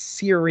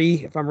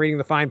Siri, if I'm reading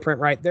the fine print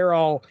right. They're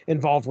all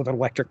involved with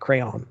Electric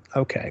Crayon.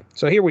 Okay,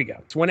 so here we go.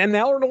 So when an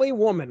elderly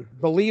woman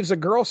believes a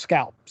Girl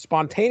Scout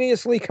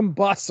spontaneously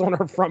combusts on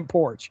her front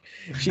porch,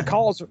 she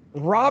calls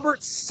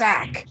Robert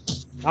Stack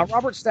of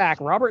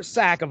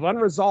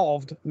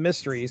Unresolved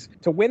Mysteries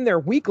to win their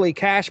weekly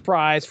cash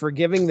prize for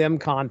giving them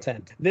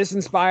content. This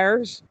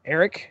inspires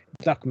Eric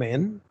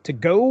Duckman to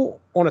go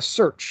on a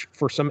search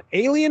for some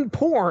alien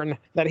porn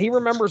that he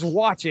remembers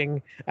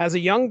watching as a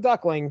young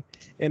duckling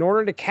in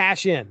order to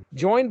cash in.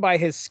 Joined by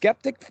his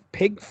skeptic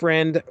pig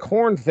friend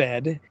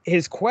Cornfed,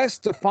 his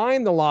quest to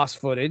find the lost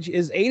footage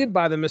is aided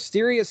by the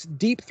mysterious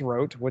Deep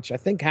Throat, which I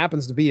think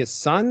happens to be his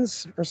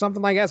son's or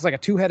something like that. It's like a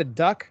two-headed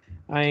duck.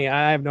 I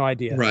have no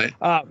idea. Right.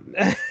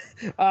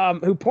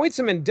 Who points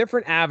him in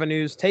different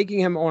avenues, taking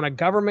him on a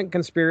government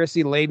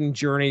conspiracy-laden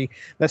journey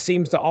that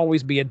seems to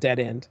always be a dead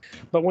end.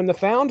 But when the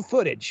found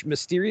footage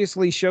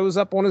mysteriously shows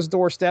up on his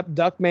doorstep,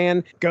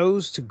 Duckman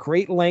goes to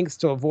great lengths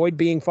to avoid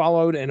being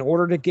followed in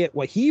order to get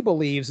what he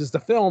believes is the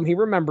film he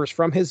remembers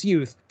from his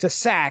youth to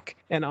sack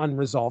and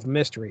unresolved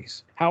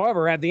mysteries.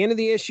 However, at the end of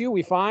the issue,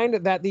 we find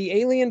that the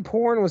alien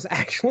porn was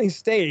actually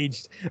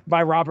staged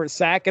by Robert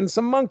Sack and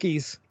some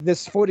monkeys.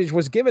 This footage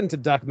was given to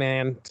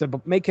Duckman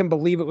to make him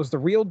believe it was the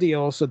real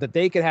deal so that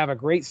they could have a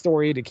great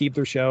story to keep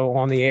their show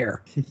on the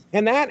air.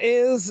 And that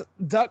is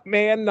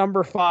Duckman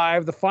number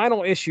 5, the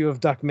final issue of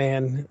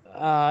Duckman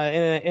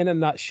in a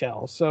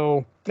nutshell.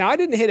 So now I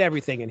didn't hit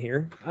everything in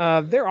here.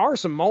 There are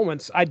some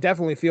moments I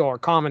definitely feel are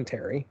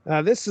commentary.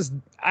 This is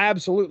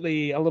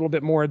absolutely a little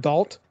bit more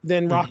adult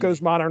than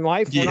Rocko's Modern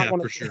Life. Yeah,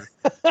 for sure.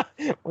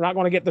 We're not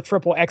going to get the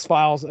triple X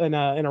Files in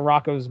a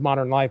Rocko's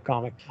Modern Life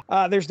comic.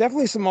 There's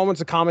definitely some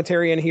moments of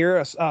commentary in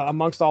here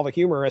amongst all the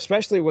humor,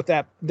 especially with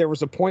that. There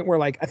was a point where,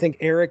 like, I think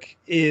Eric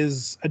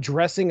is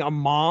addressing a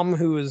mom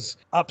who is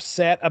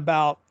upset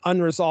about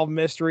unresolved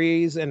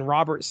mysteries and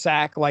Robert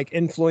Sack, like,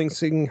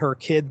 influencing her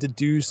kid to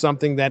do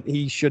something that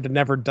he should have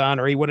never done,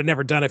 or he would have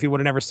never done if he would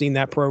have never seen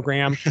that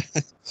program.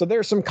 So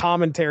there's some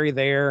commentary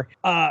there.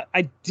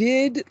 I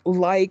did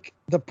like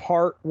the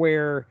part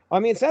where, I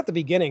mean, it's at the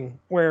beginning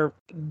where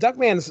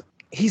Duckman's,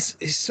 he's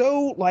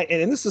so like,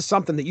 and this is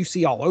something that you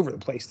see all over the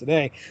place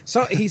today.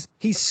 So he's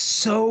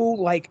so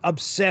like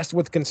obsessed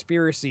with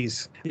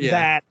conspiracies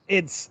that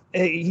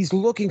he's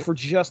looking for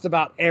just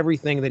about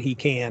everything that he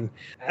can.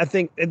 I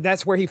think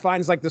that's where he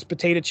finds like this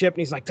potato chip, and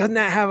he's like, doesn't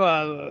that have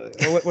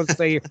what's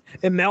the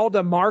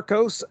Imelda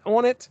Marcos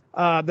on it?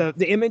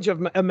 The image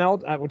of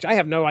Imelda, which I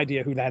have no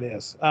idea who that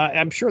is.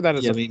 I'm sure that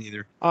is. Yeah, me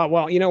neither.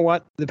 Well, you know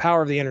what? The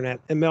power of the internet.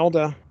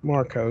 Imelda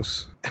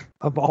Marcos,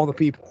 of all the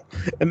people.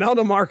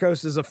 Imelda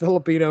Marcos is a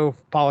Filipino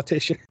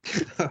politician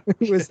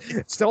who is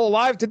still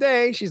alive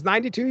today. She's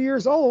 92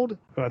 years old.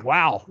 But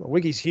wow, the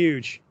wiki's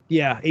huge.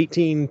 Yeah,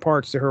 18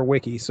 parts to her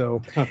wiki.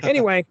 So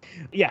anyway,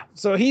 yeah.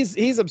 So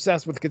he's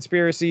obsessed with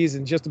conspiracies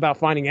and just about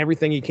finding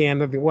everything he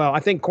can. Well, I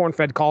think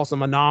Cornfed calls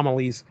them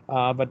anomalies,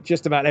 but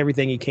just about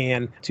everything he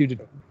can to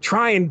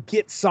try and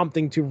get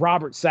something to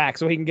Robert Sack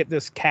so he can get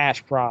this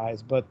cash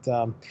prize. But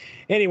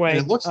anyway. And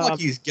it looks like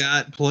he's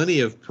got plenty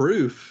of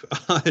proof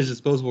on his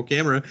disposable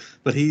camera,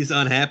 but he's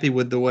unhappy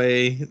with the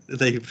way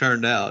they've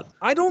turned out.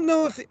 I don't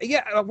know if,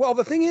 well,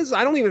 the thing is,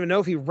 I don't even know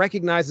if he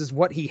recognizes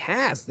what he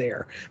has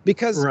there,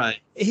 because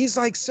he's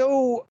like,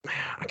 so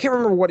I can't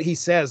remember what he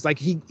says. Like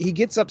he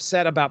gets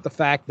upset about the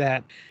fact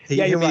that he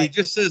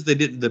just says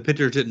the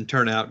pictures didn't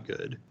turn out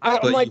good.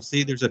 But like, you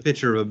see, there's a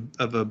picture of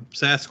a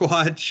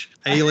Sasquatch,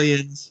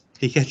 aliens.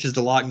 He catches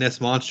the Loch Ness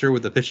monster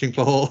with a fishing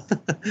pole.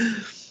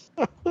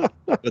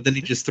 But then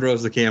he just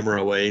throws the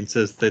camera away and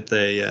says that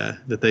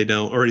they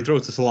don't, or he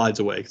throws the slides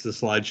away because the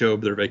slides show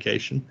of their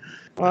vacation.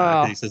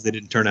 He says they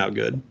didn't turn out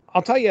good.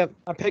 I'll tell you,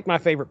 I picked my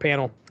favorite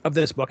panel of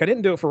this book. I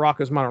didn't do it for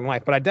Rocko's Modern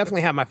Life, but I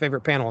definitely have my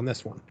favorite panel in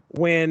this one.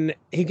 When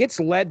he gets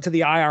led to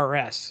the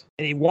IRS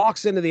and he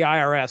walks into the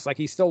IRS, like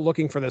he's still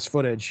looking for this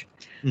footage.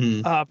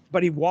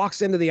 But he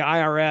walks into the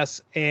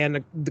IRS,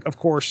 and of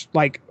course,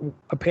 like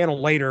a panel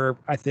later,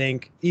 I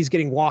think he's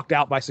getting walked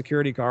out by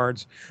security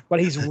guards. But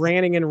he's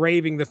ranting and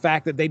raving the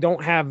fact that they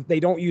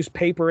don't use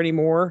paper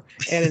anymore,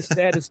 and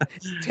instead it's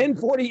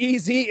 1040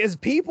 EZ is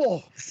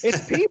people.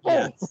 It's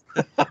people.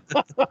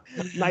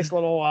 Nice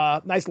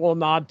little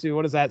nod to,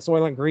 what is that,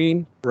 Soylent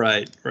Green?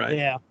 Right.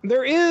 Yeah,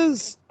 there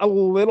is a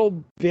little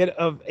bit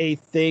of a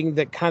thing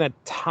that kind of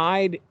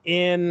tied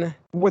in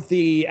with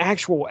the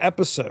actual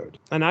episode,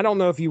 and I don't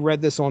know if you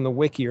read this on the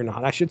wiki or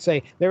not. I should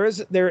say there's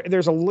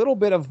a little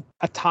bit of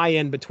a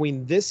tie-in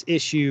between this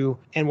issue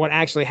and what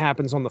actually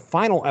happens on the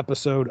final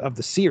episode of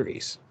the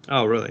series.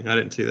 Oh, really? I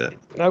didn't see that.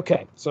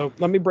 Okay, so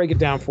let me break it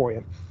down for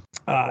you.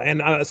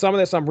 And some of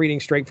this I'm reading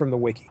straight from the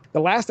wiki.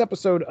 The last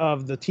episode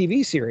of the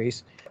TV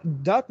series,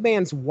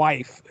 Duckman's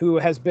wife, who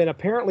has been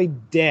apparently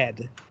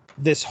dead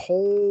this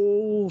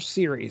whole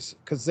series,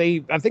 because I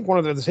think one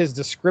of his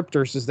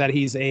descriptors is that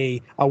he's a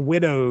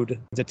widowed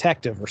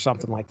detective or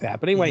something like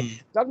that. But anyway,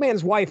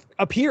 Duckman's wife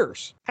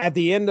appears at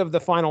the end of the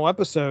final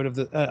episode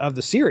of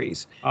the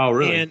series. Oh,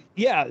 really? And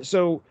yeah,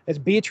 so it's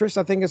Beatrice,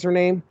 I think is her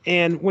name.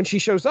 And when she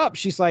shows up,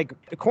 she's like,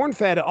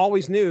 Cornfed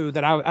always knew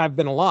that I've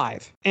been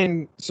alive.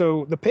 And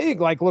so the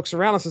pig like looks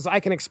around and says, I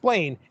can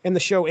explain. And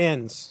the show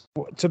ends,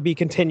 to be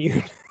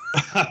continued.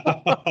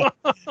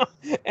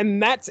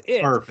 And that's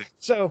it. Perfect.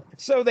 So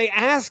they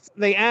asked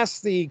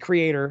the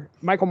creator,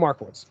 Michael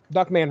Markowitz,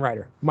 Duckman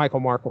writer Michael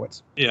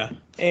Markowitz. Yeah.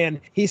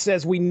 And he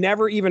says, we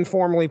never even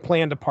formally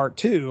planned a part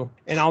 2,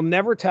 and I'll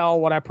never tell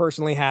what I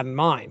personally had in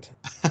mind.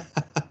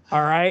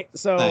 All right.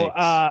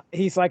 So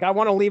he's like, I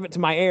want to leave it to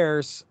my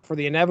heirs for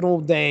the inevitable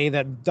day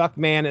that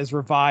Duckman is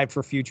revived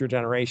for future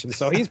generations.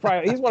 So he's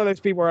one of those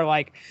people who are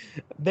like,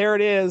 there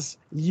it is.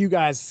 You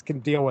guys can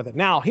deal with it.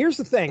 Now, here's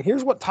the thing.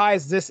 Here's what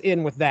ties this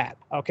in with that.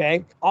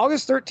 Okay.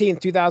 August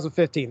 13th,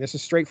 2015. This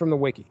is straight from the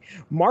wiki.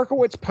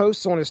 Markowitz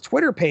posts on his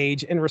Twitter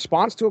page in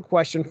response to a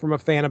question from a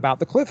fan about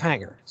the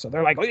cliffhanger. So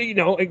they're like,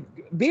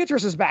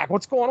 Beatrice is back.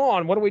 What's going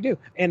on? What do we do?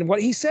 And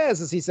what he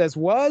says,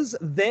 was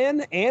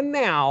then and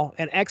now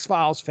an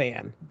X-Files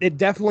fan. It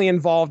definitely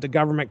involved a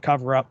government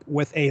cover-up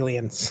with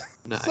aliens.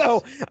 Nice.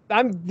 So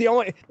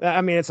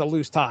it's a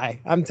loose tie.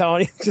 I'm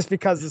telling you, just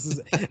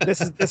because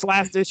this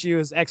last issue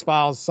is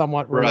X-Files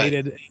somewhat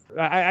related.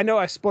 Right. I know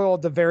I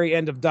spoiled the very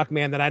end of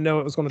Duckman that I know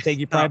it was going to take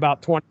you probably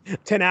about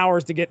 10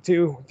 hours to get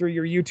through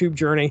your YouTube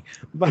journey.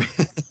 But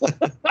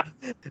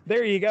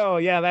there you go.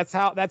 Yeah, that's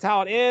how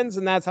it ends,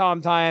 and that's how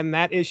I'm tying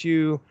that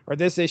issue or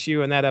this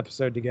issue and that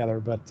episode together.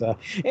 But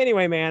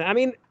anyway, man, I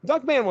mean,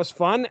 Duckman was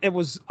fun. It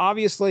was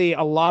obviously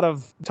a lot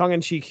of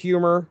tongue-in-cheek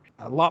humor.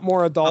 A lot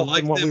more adult. I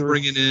like them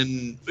bringing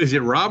in. Is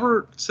it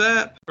Robert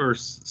Sapp or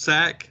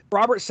Sack?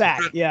 Robert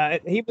Sack. Yeah,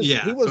 he was.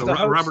 Yeah, he was the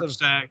host Robert of,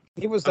 Sack.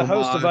 He was the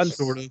host of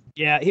Sort of.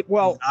 Yeah.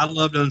 I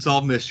loved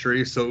Unsolved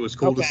Mysteries, so it was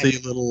cool to see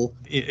a little.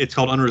 It's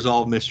called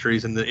Unresolved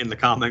Mysteries in the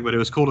comic, but it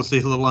was cool to see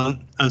a little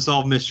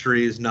Unsolved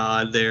Mysteries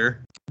nod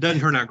there.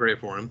 Doesn't turn out great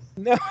for him.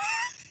 No.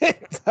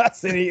 It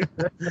doesn't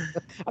either.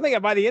 I think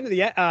by the end of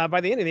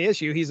the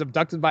issue, he's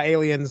abducted by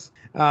aliens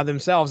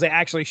themselves. They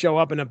actually show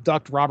up and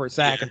abduct Robert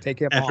Sack and take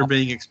him after off.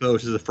 being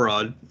exposed as a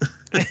fraud.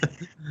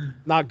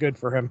 Not good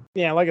for him.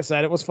 Yeah, like I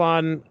said, it was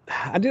fun.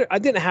 I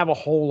didn't have a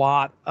whole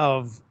lot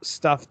of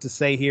stuff to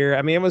say here.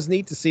 I mean, it was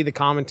neat to see the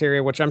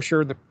commentary, which I'm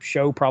sure the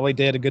show probably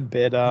did a good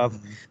bit of.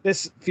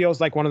 This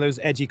feels like one of those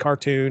edgy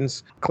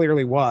cartoons.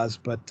 Clearly was,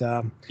 but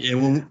yeah.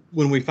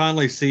 When we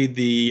finally see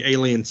the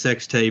alien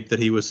sex tape that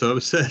he was so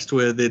obsessed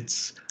with,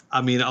 it's.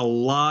 I mean, a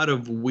lot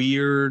of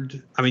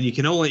weird. I mean, you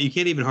can't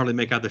even hardly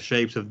make out the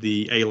shapes of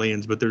the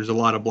aliens, but there's a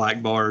lot of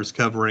black bars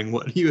covering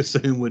what you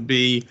assume would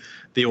be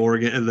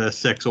the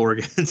sex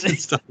organs and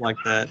stuff like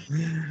that.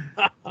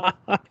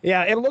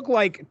 Yeah, it looked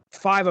like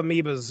 5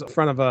 amoebas in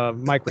front of a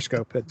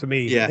microscope to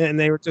me. Yeah. And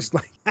they were just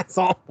like, that's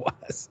all it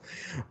was.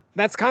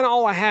 That's kind of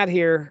all I had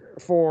here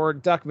for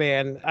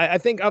Duckman. I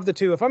think of the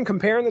two, if I'm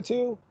comparing the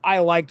two, I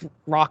liked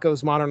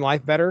Rocko's Modern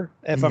Life better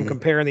if I'm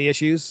comparing the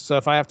issues. So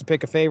if I have to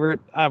pick a favorite,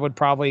 I'd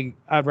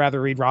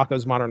rather read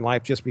Rocko's Modern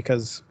Life just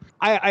because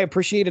I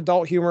appreciate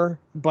adult humor,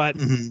 but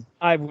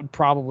I would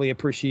probably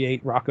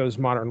appreciate Rocko's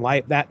Modern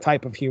Life, that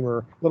type of humor,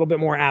 a little bit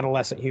more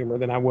adolescent humor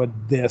than I would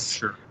this.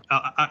 Sure.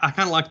 I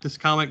kind of like this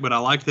comic, but I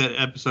like that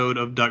episode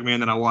of Duckman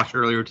that I watched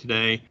earlier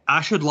today.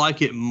 I should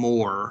like it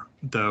more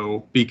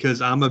though,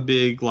 because I'm a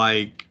big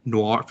like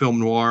film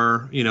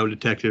noir,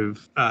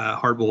 detective,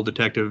 hardboiled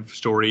detective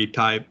story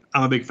type.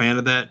 I'm a big fan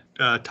of that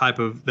type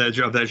of that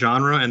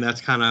genre, and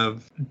that's kind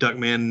of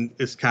Duckman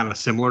is kind of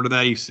similar to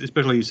that.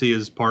 Especially you see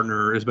his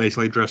partner is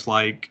basically dressed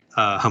like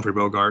Humphrey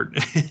Bogart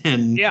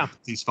and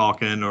he's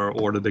Falcon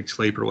or the Big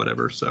Sleep or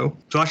whatever. So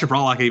I should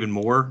probably like it even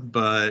more,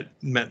 but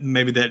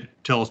maybe that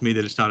tells me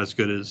that it's not as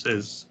good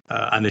as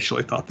I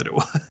initially thought that it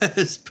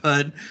was.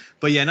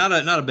 But yeah, not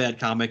a bad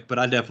comic, but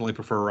I definitely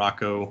prefer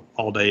Rocko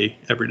all day,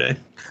 every day.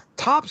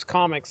 Topps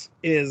Comics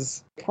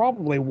is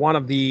probably one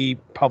of the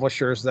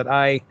publishers that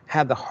I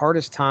had the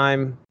hardest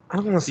time. I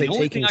don't want to say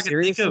taking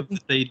seriously. The only thing I can think of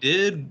that they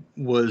did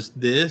was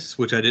this,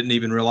 which I didn't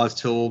even realize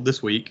till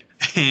this week.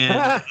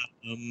 And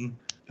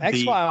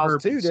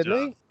X-Files too, didn't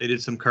they? They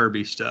did some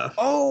Kirby stuff.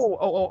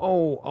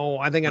 Oh!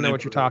 I think I know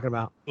what you're talking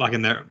about. Like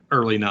in the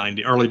early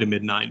to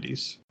mid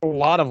 90s. A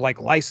lot of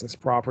like licensed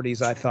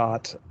properties, I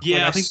thought.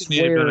 Yeah, I think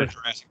they made a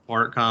Jurassic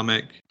Park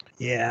comic.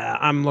 Yeah,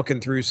 I'm looking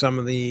through some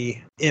of the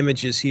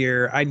images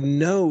here.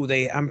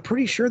 I'm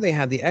pretty sure they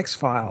had the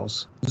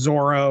X-Files,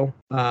 Zorro.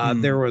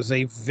 There was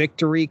a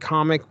Victory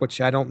comic,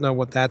 which I don't know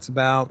what that's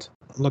about.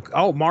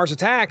 Mars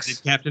Attacks. Is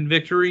it Captain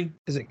Victory?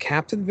 Is it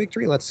Captain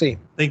Victory? Let's see.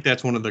 I think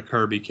that's one of the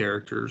Kirby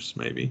characters,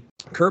 maybe.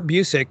 Kurt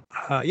Busiek.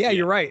 Yeah,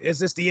 you're right. Is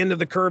this the end of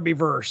the Kirby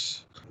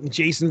verse?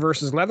 Jason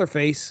versus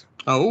Leatherface.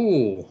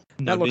 Oh,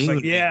 that looks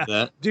like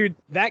dude.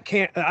 That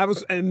can't. I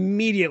was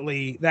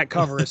immediately that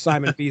cover is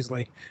Simon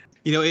Beasley.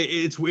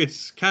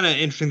 It's kind of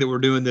interesting that we're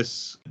doing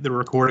the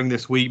recording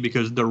this week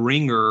because The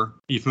Ringer,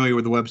 you familiar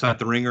with the website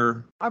The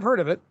Ringer? I've heard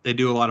of it. They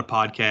do a lot of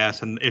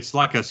podcasts, and it's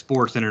like a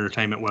sports and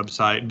entertainment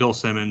website. Bill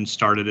Simmons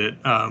started it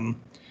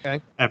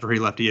after he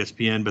left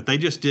ESPN, but they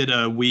just did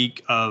a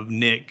week of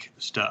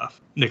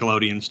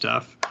Nickelodeon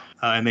stuff.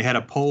 And they had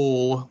a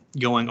poll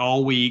going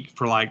all week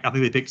for I think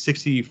they picked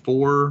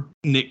 64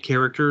 Nick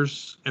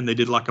characters, and they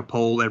did like a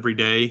poll every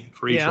day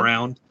for each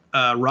round.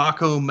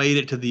 Rocko made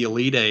it to the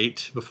Elite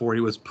Eight before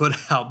he was put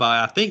out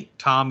by, I think,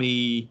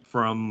 Tommy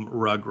from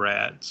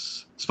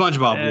Rugrats.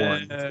 SpongeBob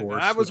won, of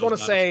course. I was going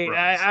to say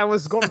I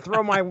was going to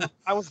throw my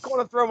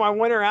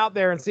winner out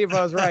there and see if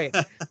I was right.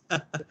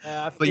 But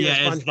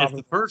yeah, as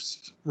the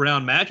first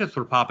round matchups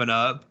were popping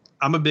up,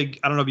 I don't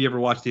know if you ever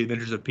watched The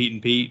Adventures of Pete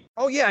and Pete.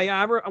 Oh, yeah.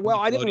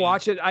 I didn't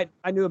watch it.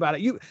 I knew about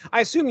it.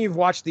 I assume you've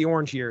watched The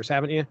Orange Years,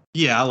 haven't you?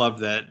 Yeah, I loved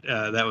that.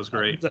 That was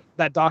great.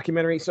 That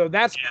documentary. So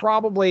that's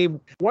probably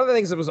one of the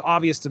things that was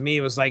obvious to me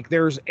was like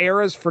there's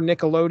eras for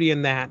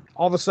Nickelodeon that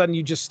all of a sudden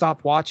you just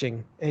stop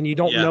watching and you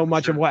don't know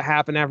much of what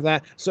happened after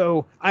that.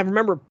 So I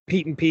remember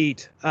Pete and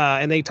Pete,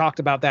 and they talked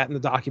about that in the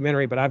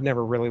documentary, but I've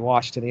never really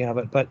watched any of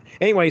it. But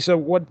anyway, so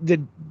what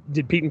did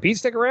Pete and Pete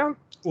stick around?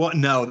 Well,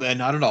 no,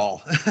 not at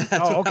all.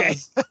 Okay.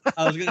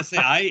 I was going to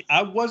say,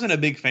 I wasn't a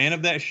big fan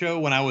of that show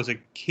when I was a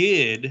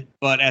kid,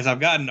 but as I've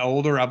gotten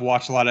older, I've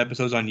watched a lot of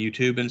episodes on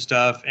YouTube and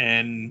stuff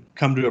and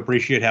come to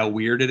appreciate how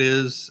weird it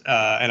is.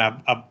 And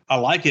I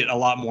like it a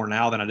lot more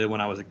now than I did when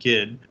I was a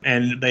kid.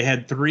 And they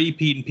had 3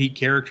 Pete and Pete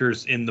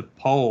characters in the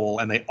poll,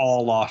 and they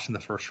all lost in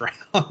the first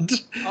round.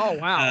 Oh,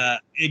 wow.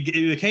 It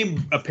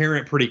became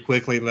apparent pretty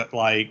quickly that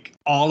like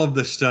all of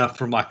the stuff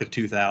from like the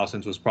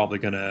 2000s was probably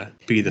going to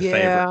be the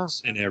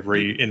favorites in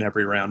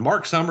every round.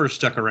 Mark Summers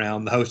stuck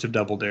around, the host of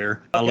Double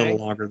Dare, a little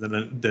longer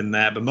than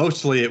that, but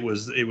mostly it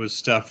was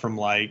stuff from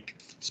like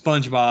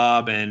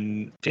SpongeBob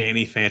and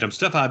Danny Phantom,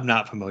 stuff I'm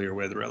not familiar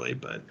with really,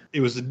 but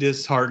it was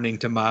disheartening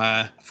to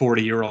my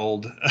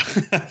 41-year-old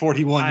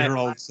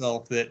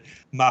self that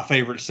my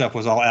favorite stuff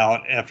was all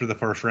out after the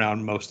first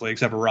round mostly,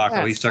 except for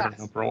Rocko. He stuck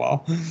around for a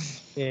while.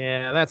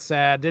 Yeah, that's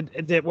sad. Did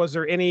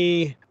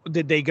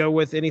they go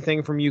with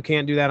anything from You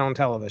Can't Do That on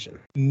Television?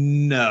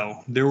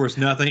 No, there was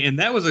nothing. And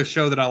that was a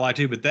show that I liked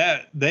too, but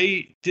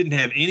they didn't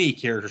have any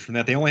characters from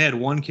that. They only had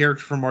one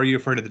character from Are You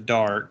Afraid of the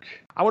Dark?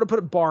 I would have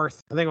put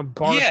Barth. I think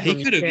Barth. Yeah,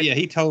 he could have. Yeah,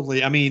 he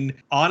totally. I mean,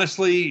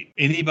 honestly,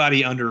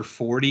 anybody under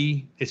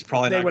 40 is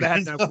probably they not. Would have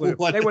had no clue.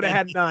 They would have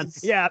had none.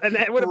 Yeah, and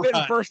that would have been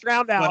the first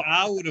round out. But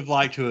I would have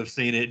liked to have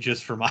seen it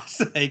just for my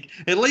sake.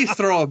 At least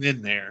throw him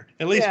in there.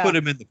 At least put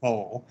him in the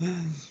poll.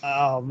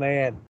 Oh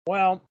man.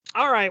 Well,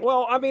 all right.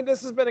 Well, I mean,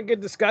 this has been a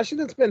good discussion.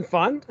 It's been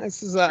fun.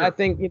 This is, I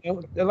think,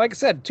 like I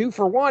said, 2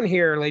 for 1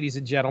 here, ladies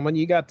and gentlemen.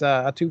 You got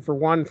a 2 for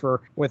 1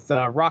 with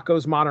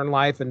Rocko's Modern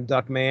Life and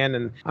Duckman,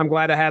 and I'm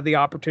glad I had the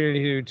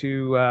opportunity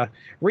to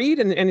read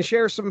and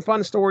share some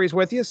fun stories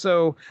with you.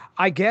 So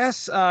I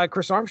guess,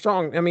 Chris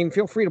Armstrong, I mean,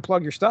 feel free to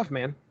plug your stuff,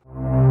 man.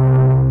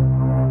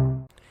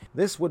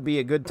 This would be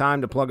a good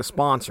time to plug a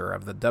sponsor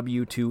of the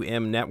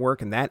W2M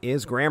network, and that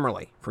is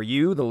Grammarly. For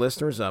you, the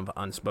listeners of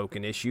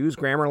Unspoken Issues,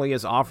 Grammarly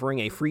is offering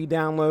a free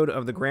download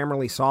of the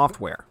Grammarly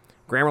software.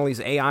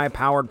 Grammarly's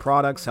AI-powered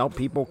products help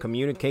people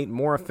communicate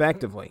more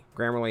effectively.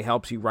 Grammarly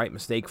helps you write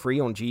mistake-free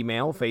on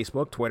Gmail,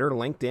 Facebook, Twitter,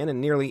 LinkedIn, and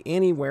nearly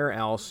anywhere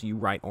else you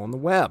write on the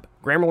web.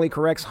 Grammarly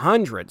corrects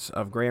hundreds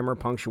of grammar,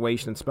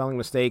 punctuation, and spelling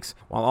mistakes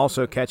while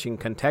also catching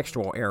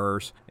contextual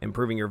errors,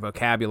 improving your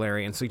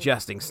vocabulary, and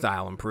suggesting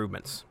style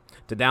improvements.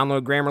 To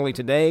download Grammarly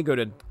today, go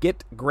to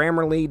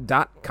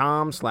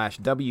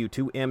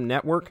getgrammarly.com/W2M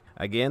network.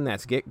 Again,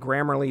 that's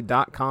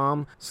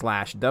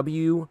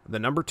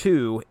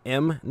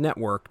getgrammarly.com/W2M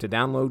network to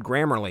download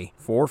Grammarly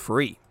for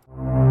free.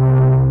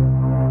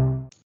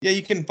 Yeah,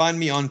 you can find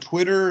me on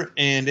Twitter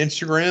and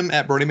Instagram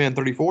at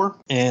BrodyMan34,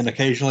 and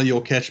occasionally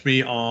you'll catch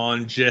me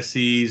on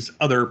Jesse's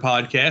other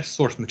podcast,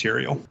 Source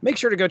Material. Make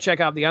sure to go check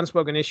out the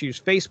Unspoken Issues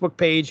Facebook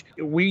page.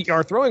 We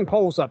are throwing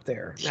polls up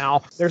there.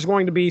 Now, there's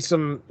going to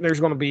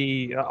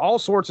be all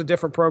sorts of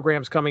different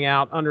programs coming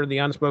out under the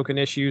Unspoken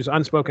Issues,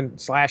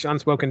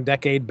 Unspoken/Unspoken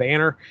Decade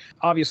banner.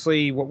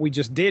 Obviously, what we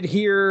just did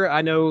here,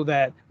 I know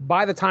that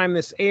by the time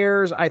this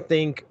airs, I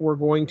think we're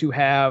going to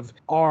have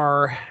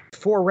our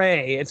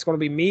foray. It's going to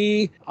be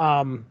me,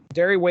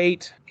 Derry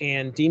Waite,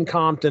 and Dean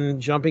Compton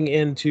jumping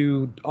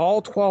into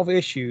all 12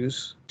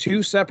 issues,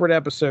 2 separate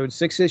episodes,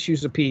 6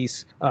 issues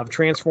apiece of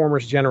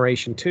Transformers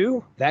Generation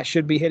 2. That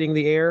should be hitting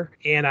the air.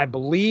 And I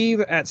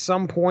believe at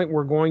some point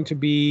we're going to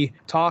be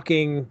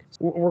talking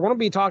some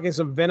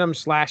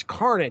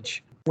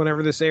Venom/Carnage.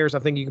 Whenever this airs, I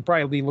think you can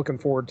probably be looking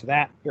forward to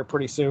that here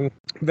pretty soon.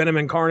 Venom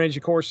and Carnage,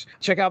 of course.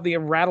 Check out the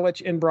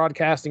Rattlich in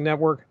Broadcasting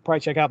Network. Probably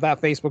check out that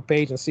Facebook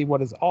page and see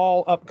what is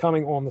all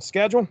upcoming on the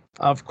schedule.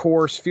 Of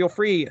course, feel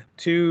free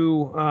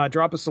to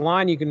drop us a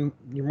line.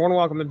 You're more than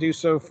welcome to do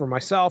so. For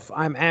myself,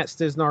 I'm at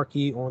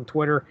Stiznarkey on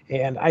Twitter,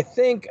 and I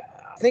think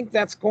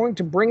that's going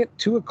to bring it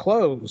to a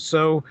close.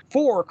 So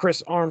for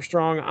Chris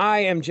Armstrong,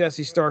 I am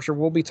Jesse Starsher.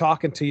 We'll be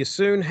talking to you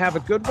soon. Have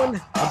a good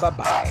one.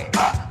 Bye-bye.